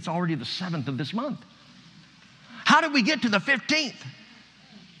believe it's already the 7th of this month? How did we get to the 15th?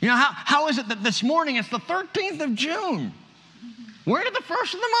 You know, how is it that this morning it's the 13th of June? Where did the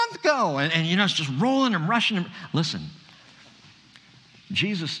first of the month go? And you know, it's just rolling and rushing. Listen,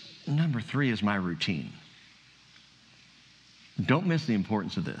 Jesus, number 3, is my routine. Don't miss the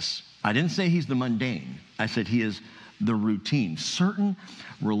importance of this. I didn't say he's the mundane. I said he is the routine. Certain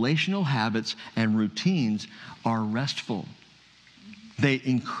relational habits and routines are restful. They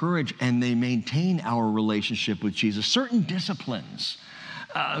encourage and they maintain our relationship with Jesus. Certain disciplines.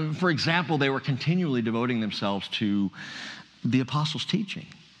 For example, they were continually devoting themselves to the apostles' teaching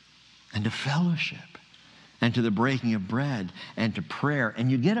and to fellowship and to the breaking of bread and to prayer.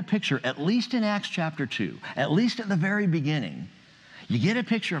 And you get a picture, at least in Acts chapter 2, at least at the very beginning, you get a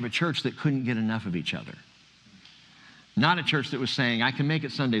picture of a church that couldn't get enough of each other. Not a church that was saying, I can make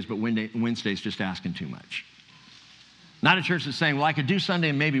it Sundays, but Wednesday's just asking too much. Not a church that's saying, well, I could do Sunday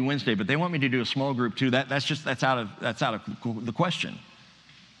and maybe Wednesday, but they want me to do a small group too. That's out of the question.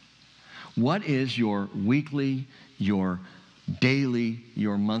 What is your weekly, your daily,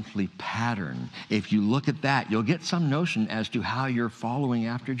 your monthly pattern? If you look at that, you'll get some notion as to how your following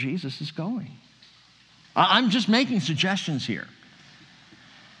after Jesus is going. I'm just making suggestions here.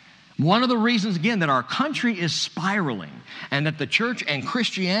 One of the reasons, again, that our country is spiraling and that the church and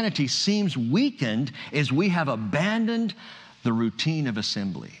Christianity seems weakened is we have abandoned the routine of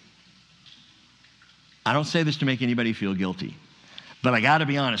assembly. I don't say this to make anybody feel guilty, but I got to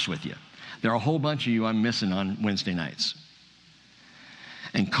be honest with you. There are a whole bunch of you I'm missing on Wednesday nights.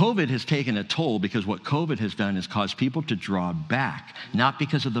 And COVID has taken a toll because what COVID has done is caused people to draw back, not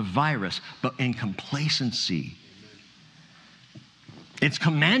because of the virus, but in complacency. It's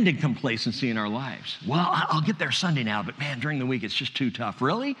commanded complacency in our lives. Well, I'll get there Sunday now, but man, during the week, it's just too tough.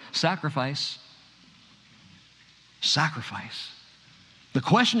 Really? Sacrifice. Sacrifice. The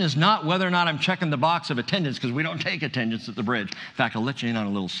question is not whether or not I'm checking the box of attendance, because we don't take attendance at the bridge. In fact, I'll let you in on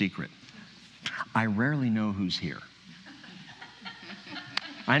a little secret. I rarely know who's here.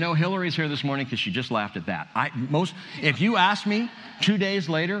 I know Hillary's here this morning because she just laughed at that. If you ask me 2 days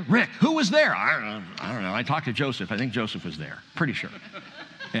later, Rick, who was there? I don't know. I talked to Joseph. I think Joseph was there. Pretty sure.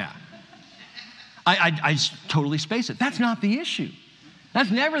 Yeah. I totally space it. That's not the issue.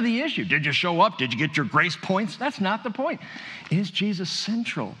 That's never the issue. Did you show up? Did you get your grace points? That's not the point. Is Jesus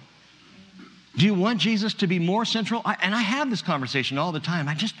central? Do you want Jesus to be more central? And I have this conversation all the time.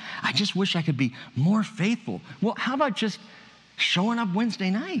 I just wish I could be more faithful. Well, how about just showing up Wednesday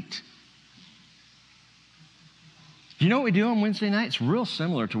night? You know what we do on Wednesday night? It's real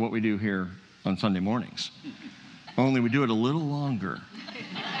similar to what we do here on Sunday mornings. Only we do it a little longer.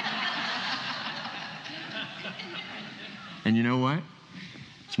 And you know what?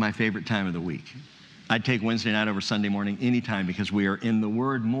 It's my favorite time of the week. I'd take Wednesday night over Sunday morning anytime because we are in the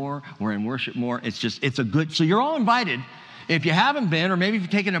Word more, we're in worship more. So you're all invited. If you haven't been, or maybe if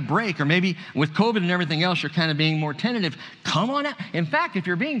you've taken a break, or maybe with COVID and everything else, you're kind of being more tentative, come on out. In fact, if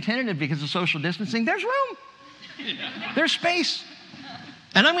you're being tentative because of social distancing, there's room. There's space.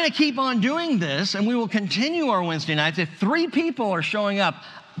 And I'm going to keep on doing this, and we will continue our Wednesday nights. If 3 people are showing up,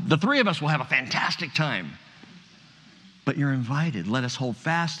 the 3 of us will have a fantastic time. But you're invited. Let us hold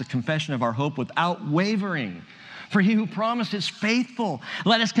fast the confession of our hope without wavering. For he who promised is faithful.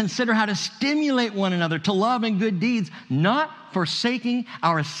 Let us consider how to stimulate one another to love and good deeds, not forsaking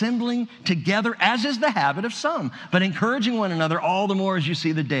our assembling together, as is the habit of some, but encouraging one another all the more as you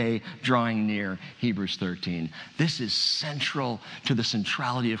see the day drawing near. Hebrews 13. This is central to the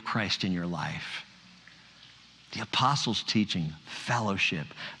centrality of Christ in your life. The apostles' teaching, fellowship,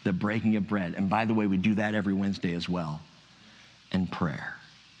 the breaking of bread. And by the way, we do that every Wednesday as well. And prayer.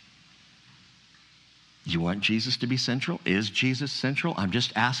 You want Jesus to be central? Is Jesus central? I'm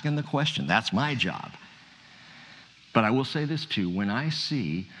just asking the question. That's my job. But I will say this too. When I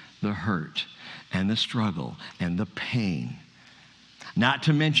see the hurt and the struggle and the pain, not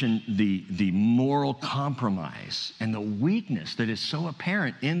to mention the moral compromise and the weakness that is so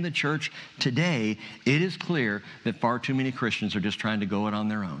apparent in the church today, it is clear that far too many Christians are just trying to go it on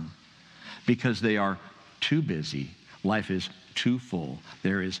their own because they are too busy. Life is too full.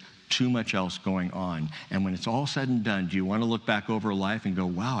 There is too much else going on. And when it's all said and done, do you want to look back over life and go,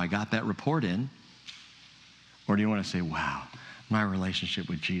 wow, I got that report in? Or do you want to say, wow, my relationship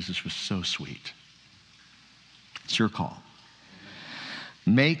with Jesus was so sweet? It's your call.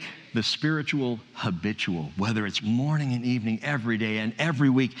 Make the spiritual habitual, whether it's morning and evening, every day and every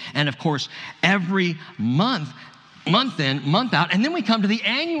week, and of course, every month in, month out. And then we come to the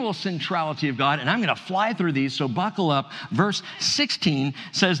annual centrality of God, and I'm going to fly through these, so buckle up. Verse 16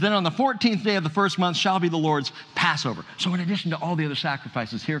 says, then on the 14th day of the first month shall be the Lord's Passover. So in addition to all the other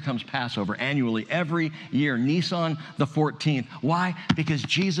sacrifices, here comes Passover annually, every year, Nisan the 14th. Why? Because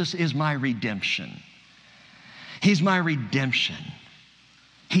Jesus is my redemption. He's my redemption.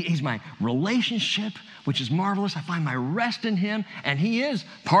 He's my relationship, which is marvelous. I find my rest in him, and he is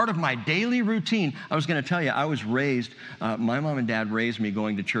part of my daily routine. I was going to tell you, I was raised, my mom and dad raised me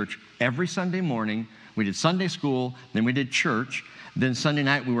going to church every Sunday morning. We did Sunday school, then we did church. Then Sunday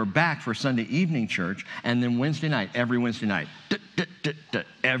night, we were back for Sunday evening church, and then Wednesday night, every Wednesday night,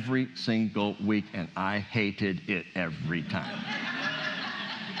 every single week, and I hated it every time.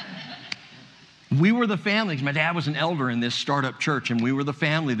 We were the family, because my dad was an elder in this startup church, and we were the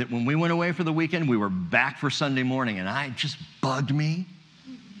family that when we went away for the weekend, we were back for Sunday morning, and it just bugged me.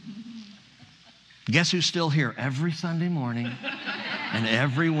 Guess who's still here every Sunday morning and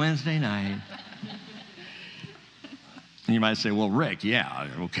every Wednesday night? And you might say, well, Rick, yeah,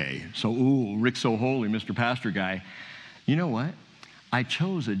 okay. So, Rick's so holy, Mr. Pastor guy. You know what? I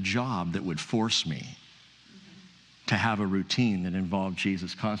chose a job that would force me to have a routine that involved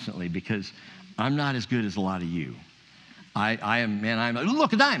Jesus constantly, because I'm not as good as a lot of you. I'm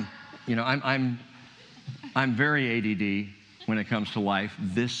look, a dime. You know, I'm very ADD when it comes to life.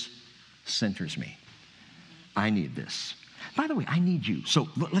 This centers me. I need this. By the way, I need you. So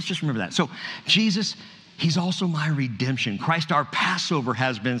let's just remember that. So Jesus, he's also my redemption. Christ, our Passover,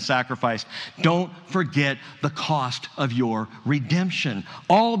 has been sacrificed. Don't forget the cost of your redemption.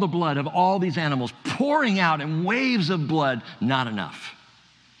 All the blood of all these animals pouring out in waves of blood, not enough.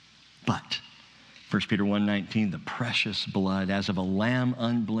 But 1 Peter 1:19, the precious blood as of a lamb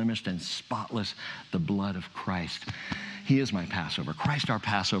unblemished and spotless, the blood of Christ. He is my Passover. Christ, our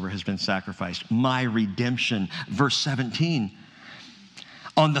Passover, has been sacrificed. My redemption. Verse 17,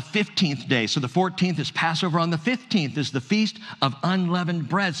 on the 15th day, so the 14th is Passover. On the 15th is the Feast of Unleavened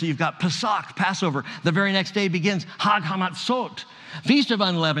Bread. So you've got Pesach, Passover. The very next day begins Hag Hamatzot, Feast of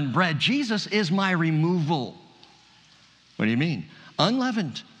Unleavened Bread. Jesus is my removal. What do you mean?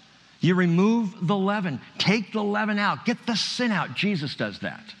 Unleavened. You remove the leaven. Take the leaven out. Get the sin out. Jesus does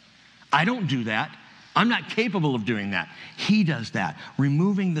that. I don't do that. I'm not capable of doing that. He does that.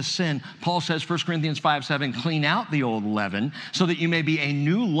 Removing the sin. Paul says, 1 Corinthians 5:7, clean out the old leaven so that you may be a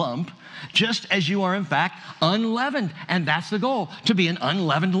new lump, just as you are in fact unleavened. And that's the goal, to be an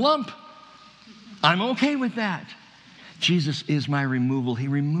unleavened lump. I'm okay with that. Jesus is my removal. He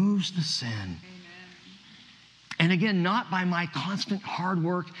removes the sin. And again, not by my constant hard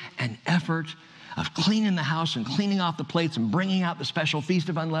work and effort of cleaning the house and cleaning off the plates and bringing out the special Feast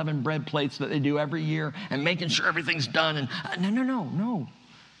of Unleavened Bread plates that they do every year and making sure everything's done. And no.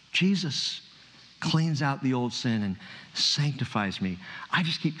 Jesus cleans out the old sin and sanctifies me. I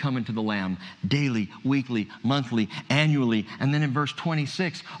just keep coming to the Lamb daily, weekly, monthly, annually. And then in verse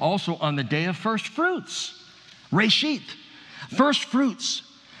 26, also on the day of first fruits, Reshit, first fruits.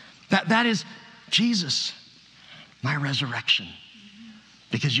 That is Jesus. My resurrection.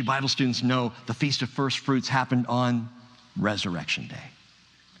 Because you Bible students know the Feast of First Fruits happened on Resurrection Day.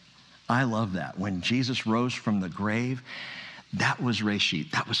 I love that. When Jesus rose from the grave, that was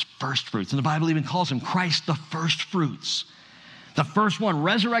Reshit. That was first fruits. And the Bible even calls him Christ the first fruits. The first one,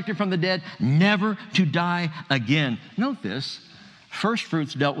 resurrected from the dead, never to die again. Note this. First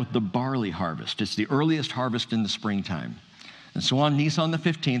fruits dealt with the barley harvest. It's the earliest harvest in the springtime. And so on Nisan the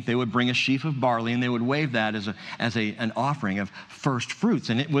 15th, they would bring a sheaf of barley and they would wave that as an offering of first fruits.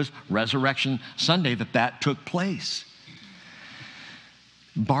 And it was Resurrection Sunday that took place.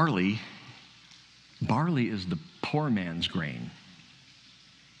 Barley is the poor man's grain.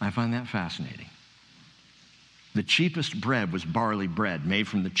 I find that fascinating. The cheapest bread was barley bread, made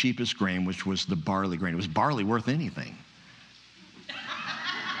from the cheapest grain, which was the barley grain. It was barley worth anything.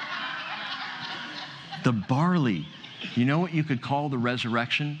 The barley. You know what you could call the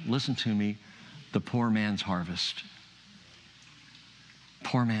resurrection? Listen to me. The poor man's harvest.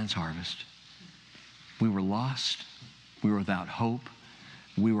 Poor man's harvest. We were lost. We were without hope.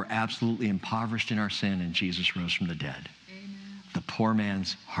 We were absolutely impoverished in our sin, and Jesus rose from the dead. Amen. The poor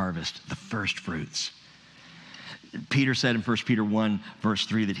man's harvest, the first fruits. Peter said in 1 Peter 1, verse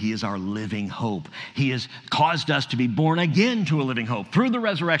 3, that he is our living hope. He has caused us to be born again to a living hope through the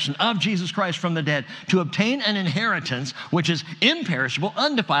resurrection of Jesus Christ from the dead, to obtain an inheritance which is imperishable,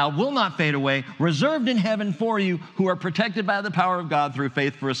 undefiled, will not fade away, reserved in heaven for you, who are protected by the power of God through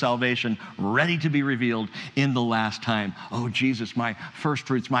faith for a salvation, ready to be revealed in the last time. Oh, Jesus, my first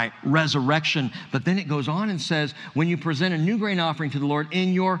fruits, my resurrection. But then it goes on and says, when you present a new grain offering to the Lord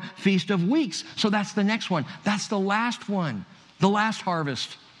in your Feast of Weeks. So that's the next one. That's the last one, the last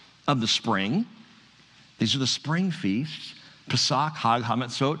harvest of the spring. These are the spring feasts: Pesach, Hag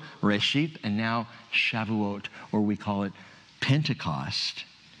Hamatzot, Reshith, and now Shavuot, or we call it Pentecost.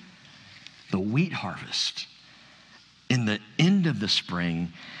 The wheat harvest in the end of the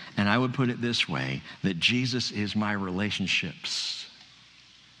spring. And I would put it this way, that Jesus is my relationships.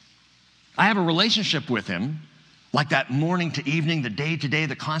 I have a relationship with him, like that morning to evening, the day to day,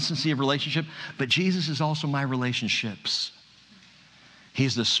 the constancy of relationship. But Jesus is also my relationships.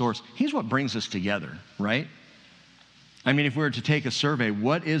 He's the source. He's what brings us together, right? I mean, if we were to take a survey,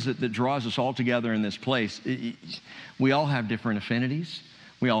 what is it that draws us all together in this place? We all have different affinities.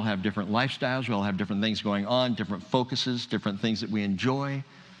 We all have different lifestyles. We all have different things going on, different focuses, different things that we enjoy.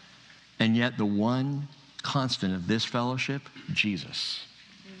 And yet the one constant of this fellowship, Jesus.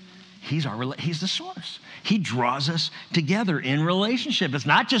 He's the source. He draws us together in relationship. It's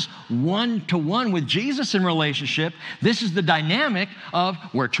not just one-to-one with Jesus in relationship. This is the dynamic of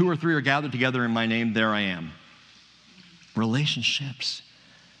where two or three are gathered together in my name, there I am. Relationships.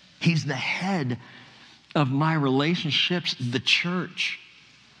 He's the head of my relationships, the church.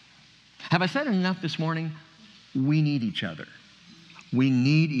 Have I said enough this morning? We need each other. We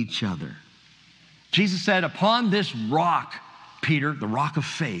need each other. Jesus said, upon this rock, Peter, the rock of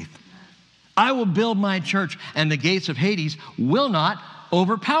faith, I will build my church, and the gates of Hades will not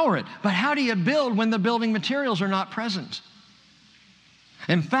overpower it. But how do you build when the building materials are not present?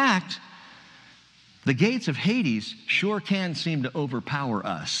 In fact, the gates of Hades sure can seem to overpower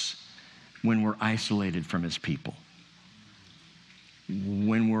us when we're isolated from his people.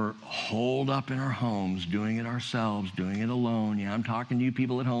 When we're holed up in our homes, doing it ourselves, doing it alone. Yeah, I'm talking to you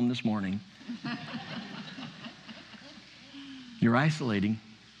people at home this morning. You're isolating.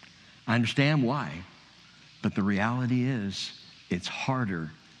 I understand why, but the reality is it's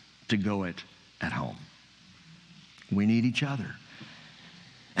harder to go it at home. We need each other.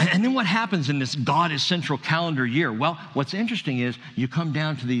 And then what happens in this God is Central calendar year? Well, what's interesting is you come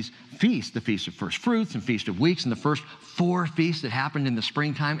down to these feasts, the Feast of First Fruits and Feast of Weeks, and the first 4 feasts that happened in the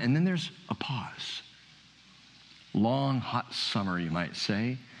springtime, and then there's a pause. Long, hot summer, you might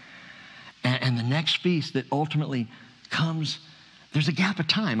say. And the next feast that ultimately comes, there's a gap of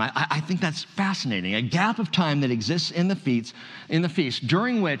time. I think that's fascinating. A gap of time that exists in the feast,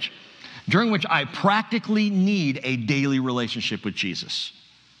 during which I practically need a daily relationship with Jesus.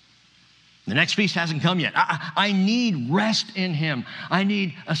 The next feast hasn't come yet. I need rest in him. I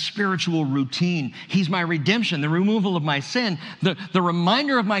need a spiritual routine. He's my redemption, the removal of my sin, the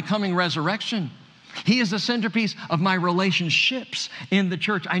reminder of my coming resurrection. He is the centerpiece of my relationships in the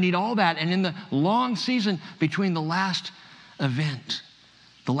church. I need all that. And in the long season between the last event,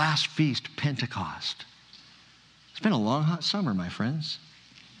 the last feast, Pentecost. It's been a long, hot summer, my friends.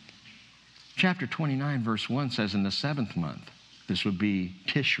 Chapter 29, verse 1 says, in the 7th month, this would be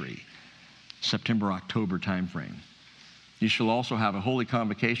Tishri, September, October time frame. You shall also have a holy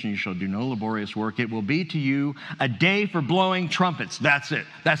convocation. You shall do no laborious work. It will be to you a day for blowing trumpets. That's it.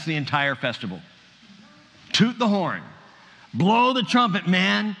 That's the entire festival. Toot the horn. Blow the trumpet,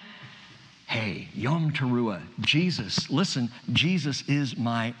 man. Hey, Yom Teruah, Jesus, listen, Jesus is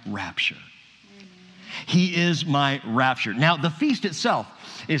my rapture. He is my rapture. Now, the feast itself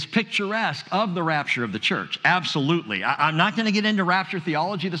is picturesque of the rapture of the church. Absolutely. I'm not going to get into rapture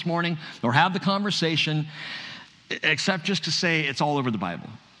theology this morning or have the conversation, except just to say it's all over the Bible.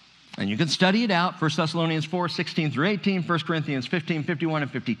 And you can study it out, 1 Thessalonians 4, 16 through 18, 1 Corinthians 15, 51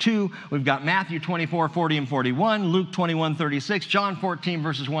 and 52. We've got Matthew 24, 40 and 41, Luke 21, 36, John 14,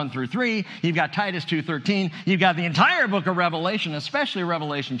 verses 1 through 3. You've got Titus 2, 13. You've got the entire book of Revelation, especially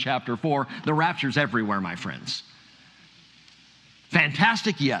Revelation chapter 4. The rapture's everywhere, my friends.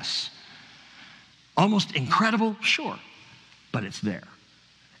 Fantastic, yes. Almost incredible? Sure. But it's there.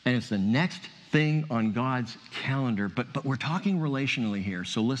 And it's the next thing on God's calendar. But we're talking relationally here.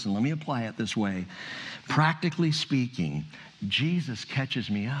 So listen, let me apply it this way. Practically speaking, Jesus catches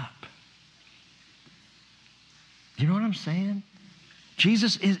me up. You know what I'm saying?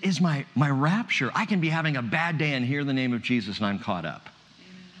 Jesus is my rapture. I can be having a bad day and hear the name of Jesus and I'm caught up.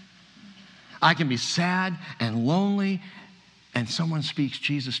 I can be sad and lonely and someone speaks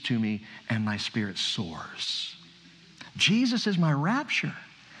Jesus to me and my spirit soars. Jesus is my rapture.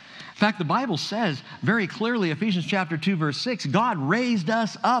 In fact, the Bible says very clearly, Ephesians chapter 2, verse 6, God raised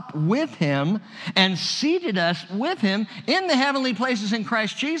us up with him and seated us with him in the heavenly places in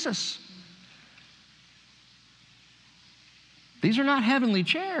Christ Jesus. These are not heavenly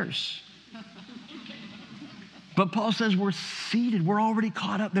chairs. But Paul says we're seated. We're already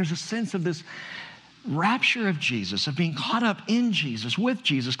caught up. There's a sense of this rapture of Jesus, of being caught up in Jesus, with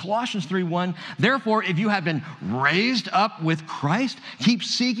Jesus. Colossians 3:1, therefore, if you have been raised up with Christ, keep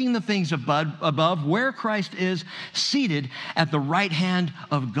seeking the things above where Christ is seated at the right hand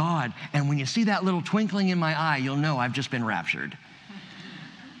of God. And when you see that little twinkling in my eye, you'll know I've just been raptured.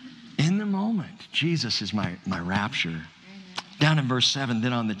 In the moment, Jesus is my rapture. Down in verse 7,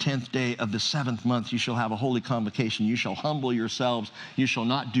 then on the 10th day of the 7th month, you shall have a holy convocation. You shall humble yourselves. You shall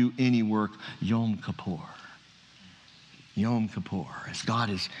not do any work. Yom Kippur. Yom Kippur. As God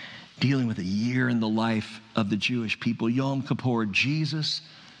is dealing with a year in the life of the Jewish people. Yom Kippur, Jesus,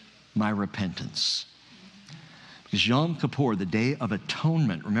 my repentance. Because Yom Kippur, the day of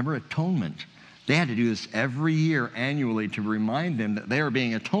atonement. Remember atonement. They had to do this every year annually to remind them that they are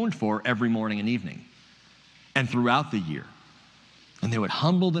being atoned for every morning and evening. And throughout the year. And they would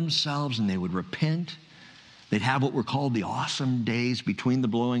humble themselves and they would repent. They'd have what were called the awesome days between the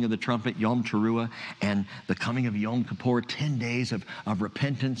blowing of the trumpet, Yom Teruah, and the coming of Yom Kippur, 10 days of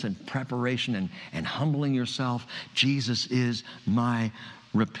repentance and preparation and humbling yourself. Jesus is my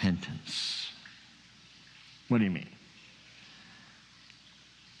repentance. What do you mean?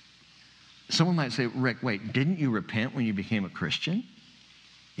 Someone might say, Rick, wait, didn't you repent when you became a Christian?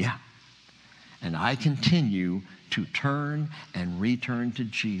 Yeah. And I continue to turn and return to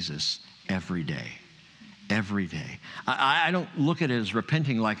Jesus every day. Every day. I don't look at it as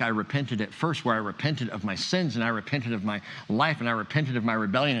repenting like I repented at first, where I repented of my sins and I repented of my life and I repented of my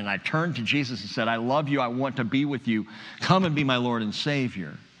rebellion and I turned to Jesus and said, I love you, I want to be with you. Come and be my Lord and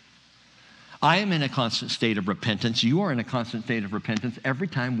Savior. I am in a constant state of repentance. You are in a constant state of repentance every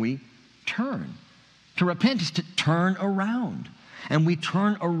time we turn. To repent is to turn around. And we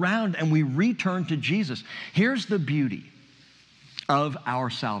turn around and we return to Jesus. Here's the beauty of our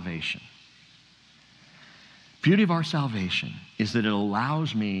salvation. Beauty of our salvation is that it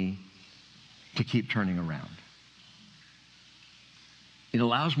allows me to keep turning around. It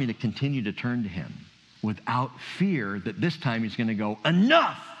allows me to continue to turn to him without fear that this time he's going to go,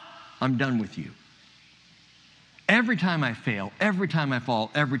 enough, I'm done with you. Every time I fail, every time I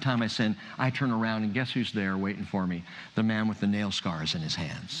fall, every time I sin, I turn around and guess who's there waiting for me? The man with the nail scars in his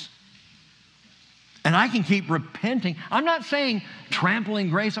hands. And I can keep repenting. I'm not saying trampling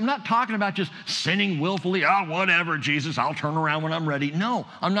grace. I'm not talking about just sinning willfully. Oh, whatever, Jesus, I'll turn around when I'm ready. No,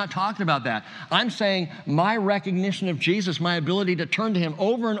 I'm not talking about that. I'm saying my recognition of Jesus, my ability to turn to him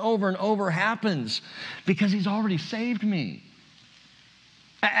over and over and over happens because he's already saved me.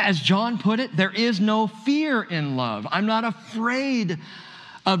 As John put it, there is no fear in love. I'm not afraid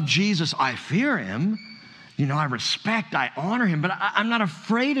of Jesus. I fear him. You know, I respect, I honor him, but I'm not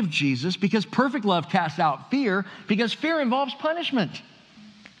afraid of Jesus because perfect love casts out fear because fear involves punishment.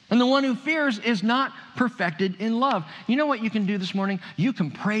 And the one who fears is not perfected in love. You know what you can do this morning? You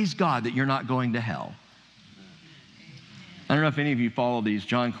can praise God that you're not going to hell. I don't know if any of you follow these.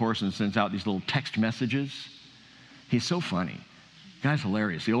 John Corson sends out these little text messages. He's so funny. Guy's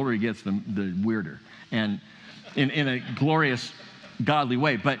hilarious. The older he gets, the weirder. And in a glorious, godly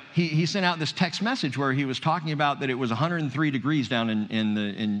way. But he sent out this text message where he was talking about that it was 103 degrees down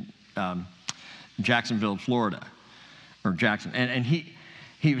in Jacksonville, Florida. Or Jackson. And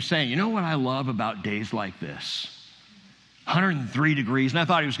he was saying, you know what I love about days like this? 103 degrees. And I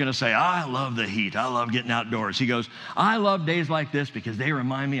thought he was going to say, I love the heat. I love getting outdoors. He goes, I love days like this because they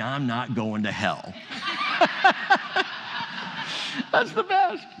remind me I'm not going to hell. That's the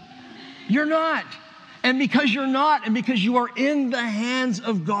best. You're not. And because you're not, and because you are in the hands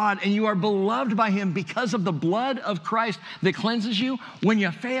of God and you are beloved by him because of the blood of Christ that cleanses you, when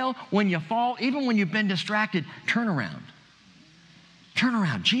you fail, when you fall, even when you've been distracted, turn around. Turn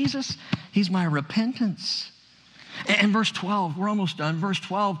around. Jesus, he's my repentance. And verse 12, we're almost done. Verse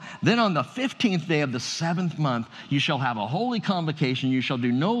 12, then on the 15th day of the 7th month, you shall have a holy convocation. You shall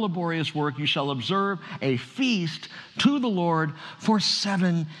do no laborious work. You shall observe a feast to the Lord for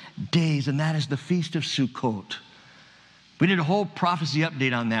 7 days. And that is the Feast of Sukkot. We did a whole prophecy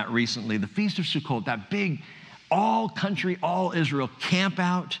update on that recently. The Feast of Sukkot, that big all country, all Israel camp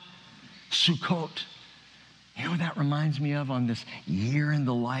out, Sukkot. You know what that reminds me of on this year in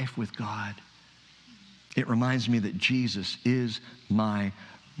the life with God? It reminds me that Jesus is my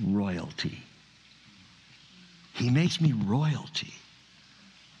royalty. He makes me royalty.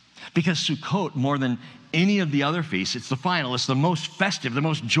 Because Sukkot, more than any of the other feasts, it's the final, it's the most festive, the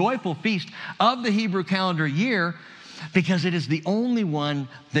most joyful feast of the Hebrew calendar year, because it is the only one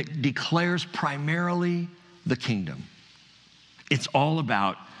that declares primarily the kingdom. It's all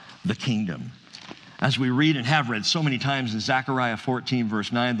about the kingdom. As we read and have read so many times in Zechariah 14,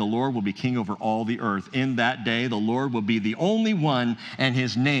 verse 9, the Lord will be king over all the earth. In that day, the Lord will be the only one, and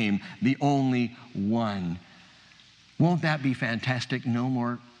his name, the only one. Won't that be fantastic? No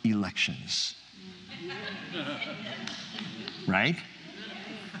more elections. Right?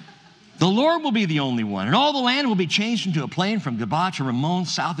 The Lord will be the only one, and all the land will be changed into a plain from Geba to Ramon,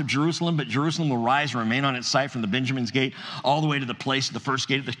 south of Jerusalem, but Jerusalem will rise and remain on its site from the Benjamin's gate all the way to the place, the first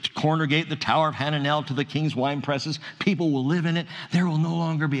gate, the corner gate, the Tower of Hananel, to the king's wine presses. People will live in it. There will no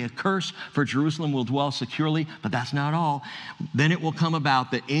longer be a curse, for Jerusalem will dwell securely, but that's not all. Then it will come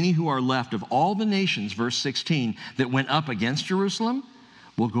about that any who are left of all the nations, verse 16, that went up against Jerusalem,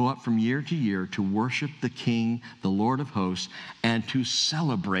 will go up from year to year to worship the King, the Lord of hosts, and to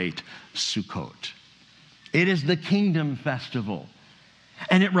celebrate Sukkot. It is the kingdom festival.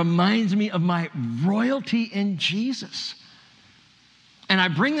 And it reminds me of my royalty in Jesus. And I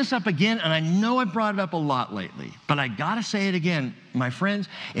bring this up again, and I know I brought it up a lot lately, but I got to say it again. My friends,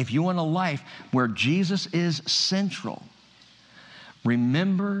 if you want a life where Jesus is central,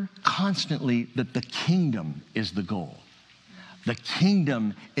 remember constantly that the kingdom is the goal. The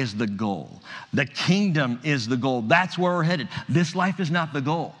kingdom is the goal. The kingdom is the goal. That's where we're headed. This life is not the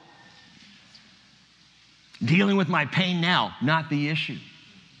goal. Dealing with my pain now, not the issue.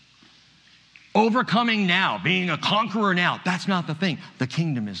 Overcoming now, being a conqueror now, that's not the thing. The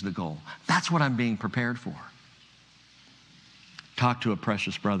kingdom is the goal. That's what I'm being prepared for. Talked to a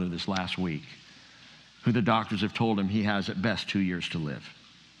precious brother this last week who the doctors have told him he has at best 2 years to live.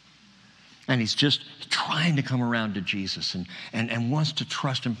 And he's just trying to come around to Jesus and wants to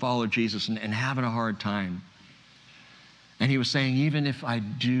trust and follow Jesus and having a hard time. And he was saying, even if I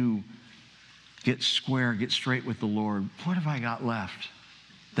do get straight with the Lord, what have I got left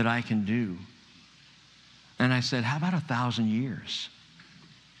that I can do? And I said, how about 1,000 years?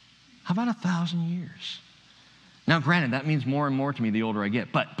 How about 1,000 years? Now, granted, that means more and more to me the older I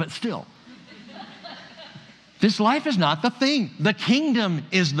get, but still. This life is not the thing. The kingdom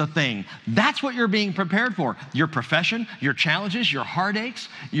is the thing. That's what you're being prepared for. Your profession, your challenges, your heartaches,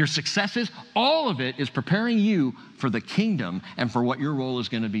 your successes, all of it is preparing you for the kingdom and for what your role is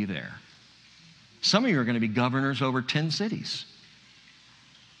going to be there. Some of you are going to be governors over 10 cities.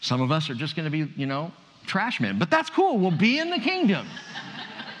 Some of us are just going to be, trash men. But that's cool. We'll be in the kingdom.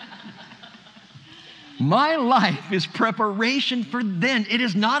 My life is preparation for then. It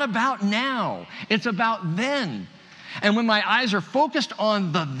is not about now. It's about then. And when my eyes are focused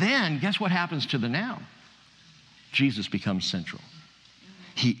on the then, guess what happens to the now? Jesus becomes central.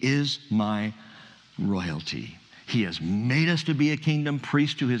 He is my royalty. He has made us to be a kingdom,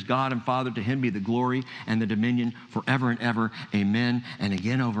 priest to his God and Father. To him be the glory and the dominion forever and ever. Amen. And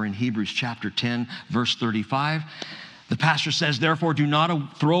again over in Hebrews chapter 10, verse 35, the pastor says, therefore do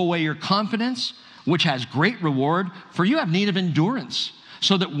not throw away your confidence, which has great reward, for you have need of endurance,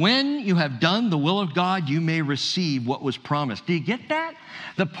 so that when you have done the will of God, you may receive what was promised. Do you get that?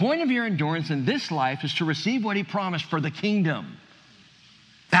 The point of your endurance in this life is to receive what he promised for the kingdom.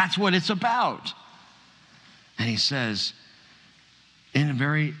 That's what it's about. And he says,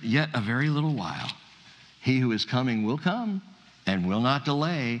 yet a very little while, he who is coming will come and will not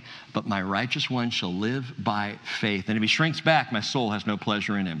delay, but my righteous one shall live by faith. And if he shrinks back, my soul has no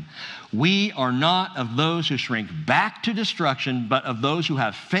pleasure in him. We are not of those who shrink back to destruction, but of those who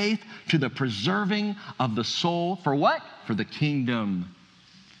have faith to the preserving of the soul. For what? For the kingdom.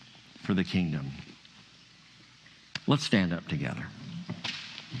 For the kingdom. Let's stand up together.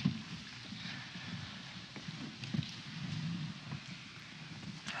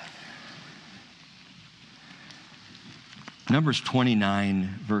 Numbers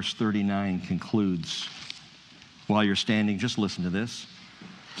 29, verse 39 concludes. While you're standing, just listen to this.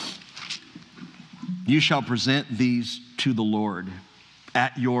 You shall present these to the Lord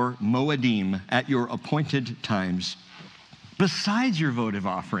at your moedim, at your appointed times, besides your votive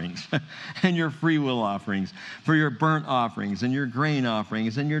offerings and your free will offerings, for your burnt offerings and your grain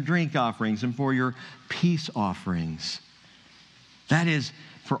offerings and your drink offerings and for your peace offerings. That is,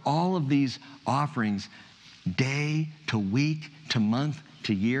 for all of these offerings, day to week to month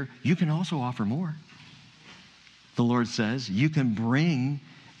to year, you can also offer more. The Lord says you can bring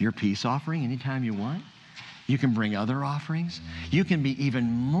your peace offering anytime you want. You can bring other offerings. You can be even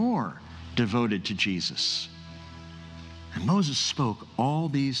more devoted to Jesus. And Moses spoke all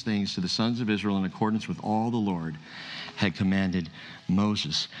these things to the sons of Israel in accordance with all the Lord had commanded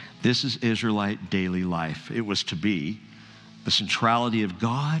Moses. This is Israelite daily life. It was to be the centrality of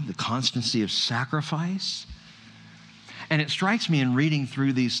God, the constancy of sacrifice. And it strikes me in reading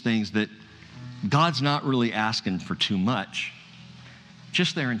through these things that God's not really asking for too much,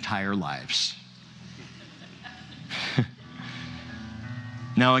 just their entire lives.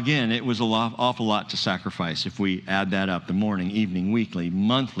 Now again, it was an awful lot to sacrifice if we add that up, the morning, evening, weekly,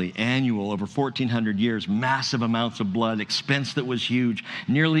 monthly, annual, over 1,400 years, massive amounts of blood, expense that was huge,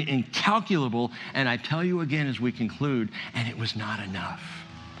 nearly incalculable. And I tell you again as we conclude, and it was not enough.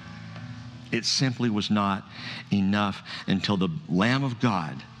 It simply was not enough until the Lamb of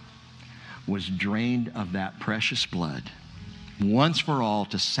God was drained of that precious blood once for all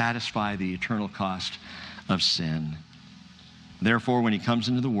to satisfy the eternal cost of sin. Therefore, when he comes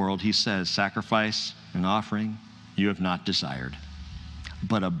into the world, he says, sacrifice and offering you have not desired,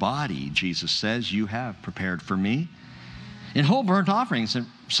 but a body, Jesus says, you have prepared for me. In whole burnt offerings and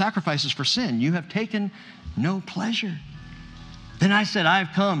sacrifices for sin, you have taken no pleasure. Then I said, I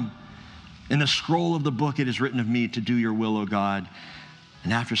have come. In the scroll of the book it is written of me to do your will, O God.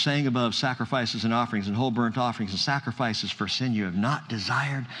 And after saying above, sacrifices and offerings and whole burnt offerings and sacrifices for sin you have not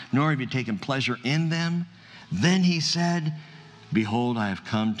desired, nor have you taken pleasure in them. Then he said, behold, I have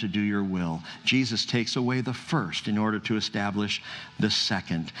come to do your will. Jesus takes away the first in order to establish the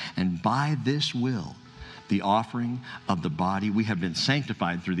second. And by this will, the offering of the body, we have been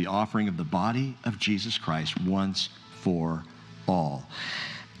sanctified through the offering of the body of Jesus Christ once for all.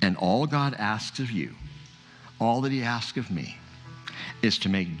 And all God asks of you, all that he asks of me, is to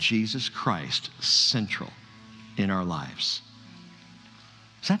make Jesus Christ central in our lives.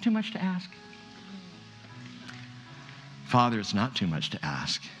 Is that too much to ask? Father, it's not too much to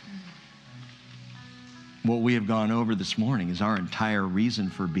ask. What we have gone over this morning is our entire reason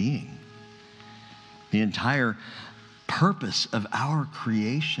for being. The entire purpose of our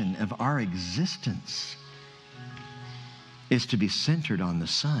creation, of our existence, is to be centered on the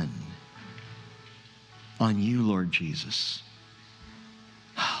Son, on you, Lord Jesus.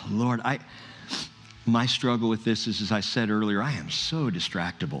 Lord, my struggle with this is, as I said earlier, I am so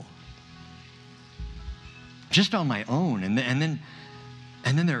distractible. Just on my own. And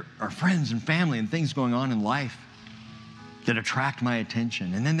then there are friends and family and things going on in life that attract my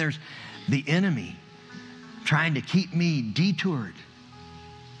attention. And then there's the enemy trying to keep me detoured.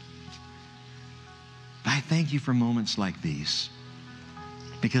 But I thank you for moments like these,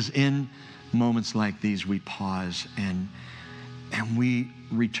 because in moments like these we pause and we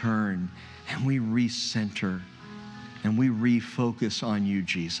return and we recenter and we refocus on you,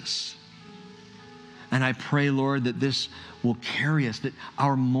 Jesus. And I pray, Lord, that this will carry us, that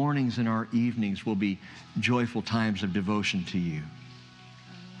our mornings and our evenings will be joyful times of devotion to you.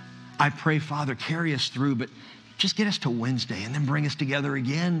 I pray, Father, carry us through, but just get us to Wednesday and then bring us together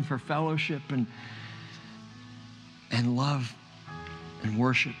again for fellowship and love and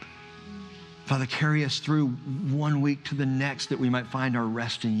worship. Father, carry us through one week to the next that we might find our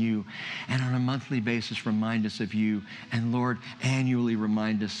rest in you. And on a monthly basis, remind us of you. And Lord, annually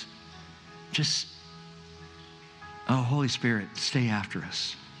remind us. Oh, Holy Spirit, stay after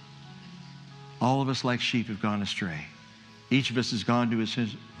us. All of us like sheep have gone astray. Each of us has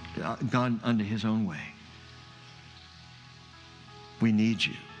gone unto his own way. We need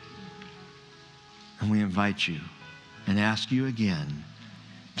you. And we invite you and ask you again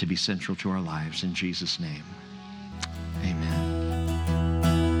to be central to our lives. In Jesus' name, amen.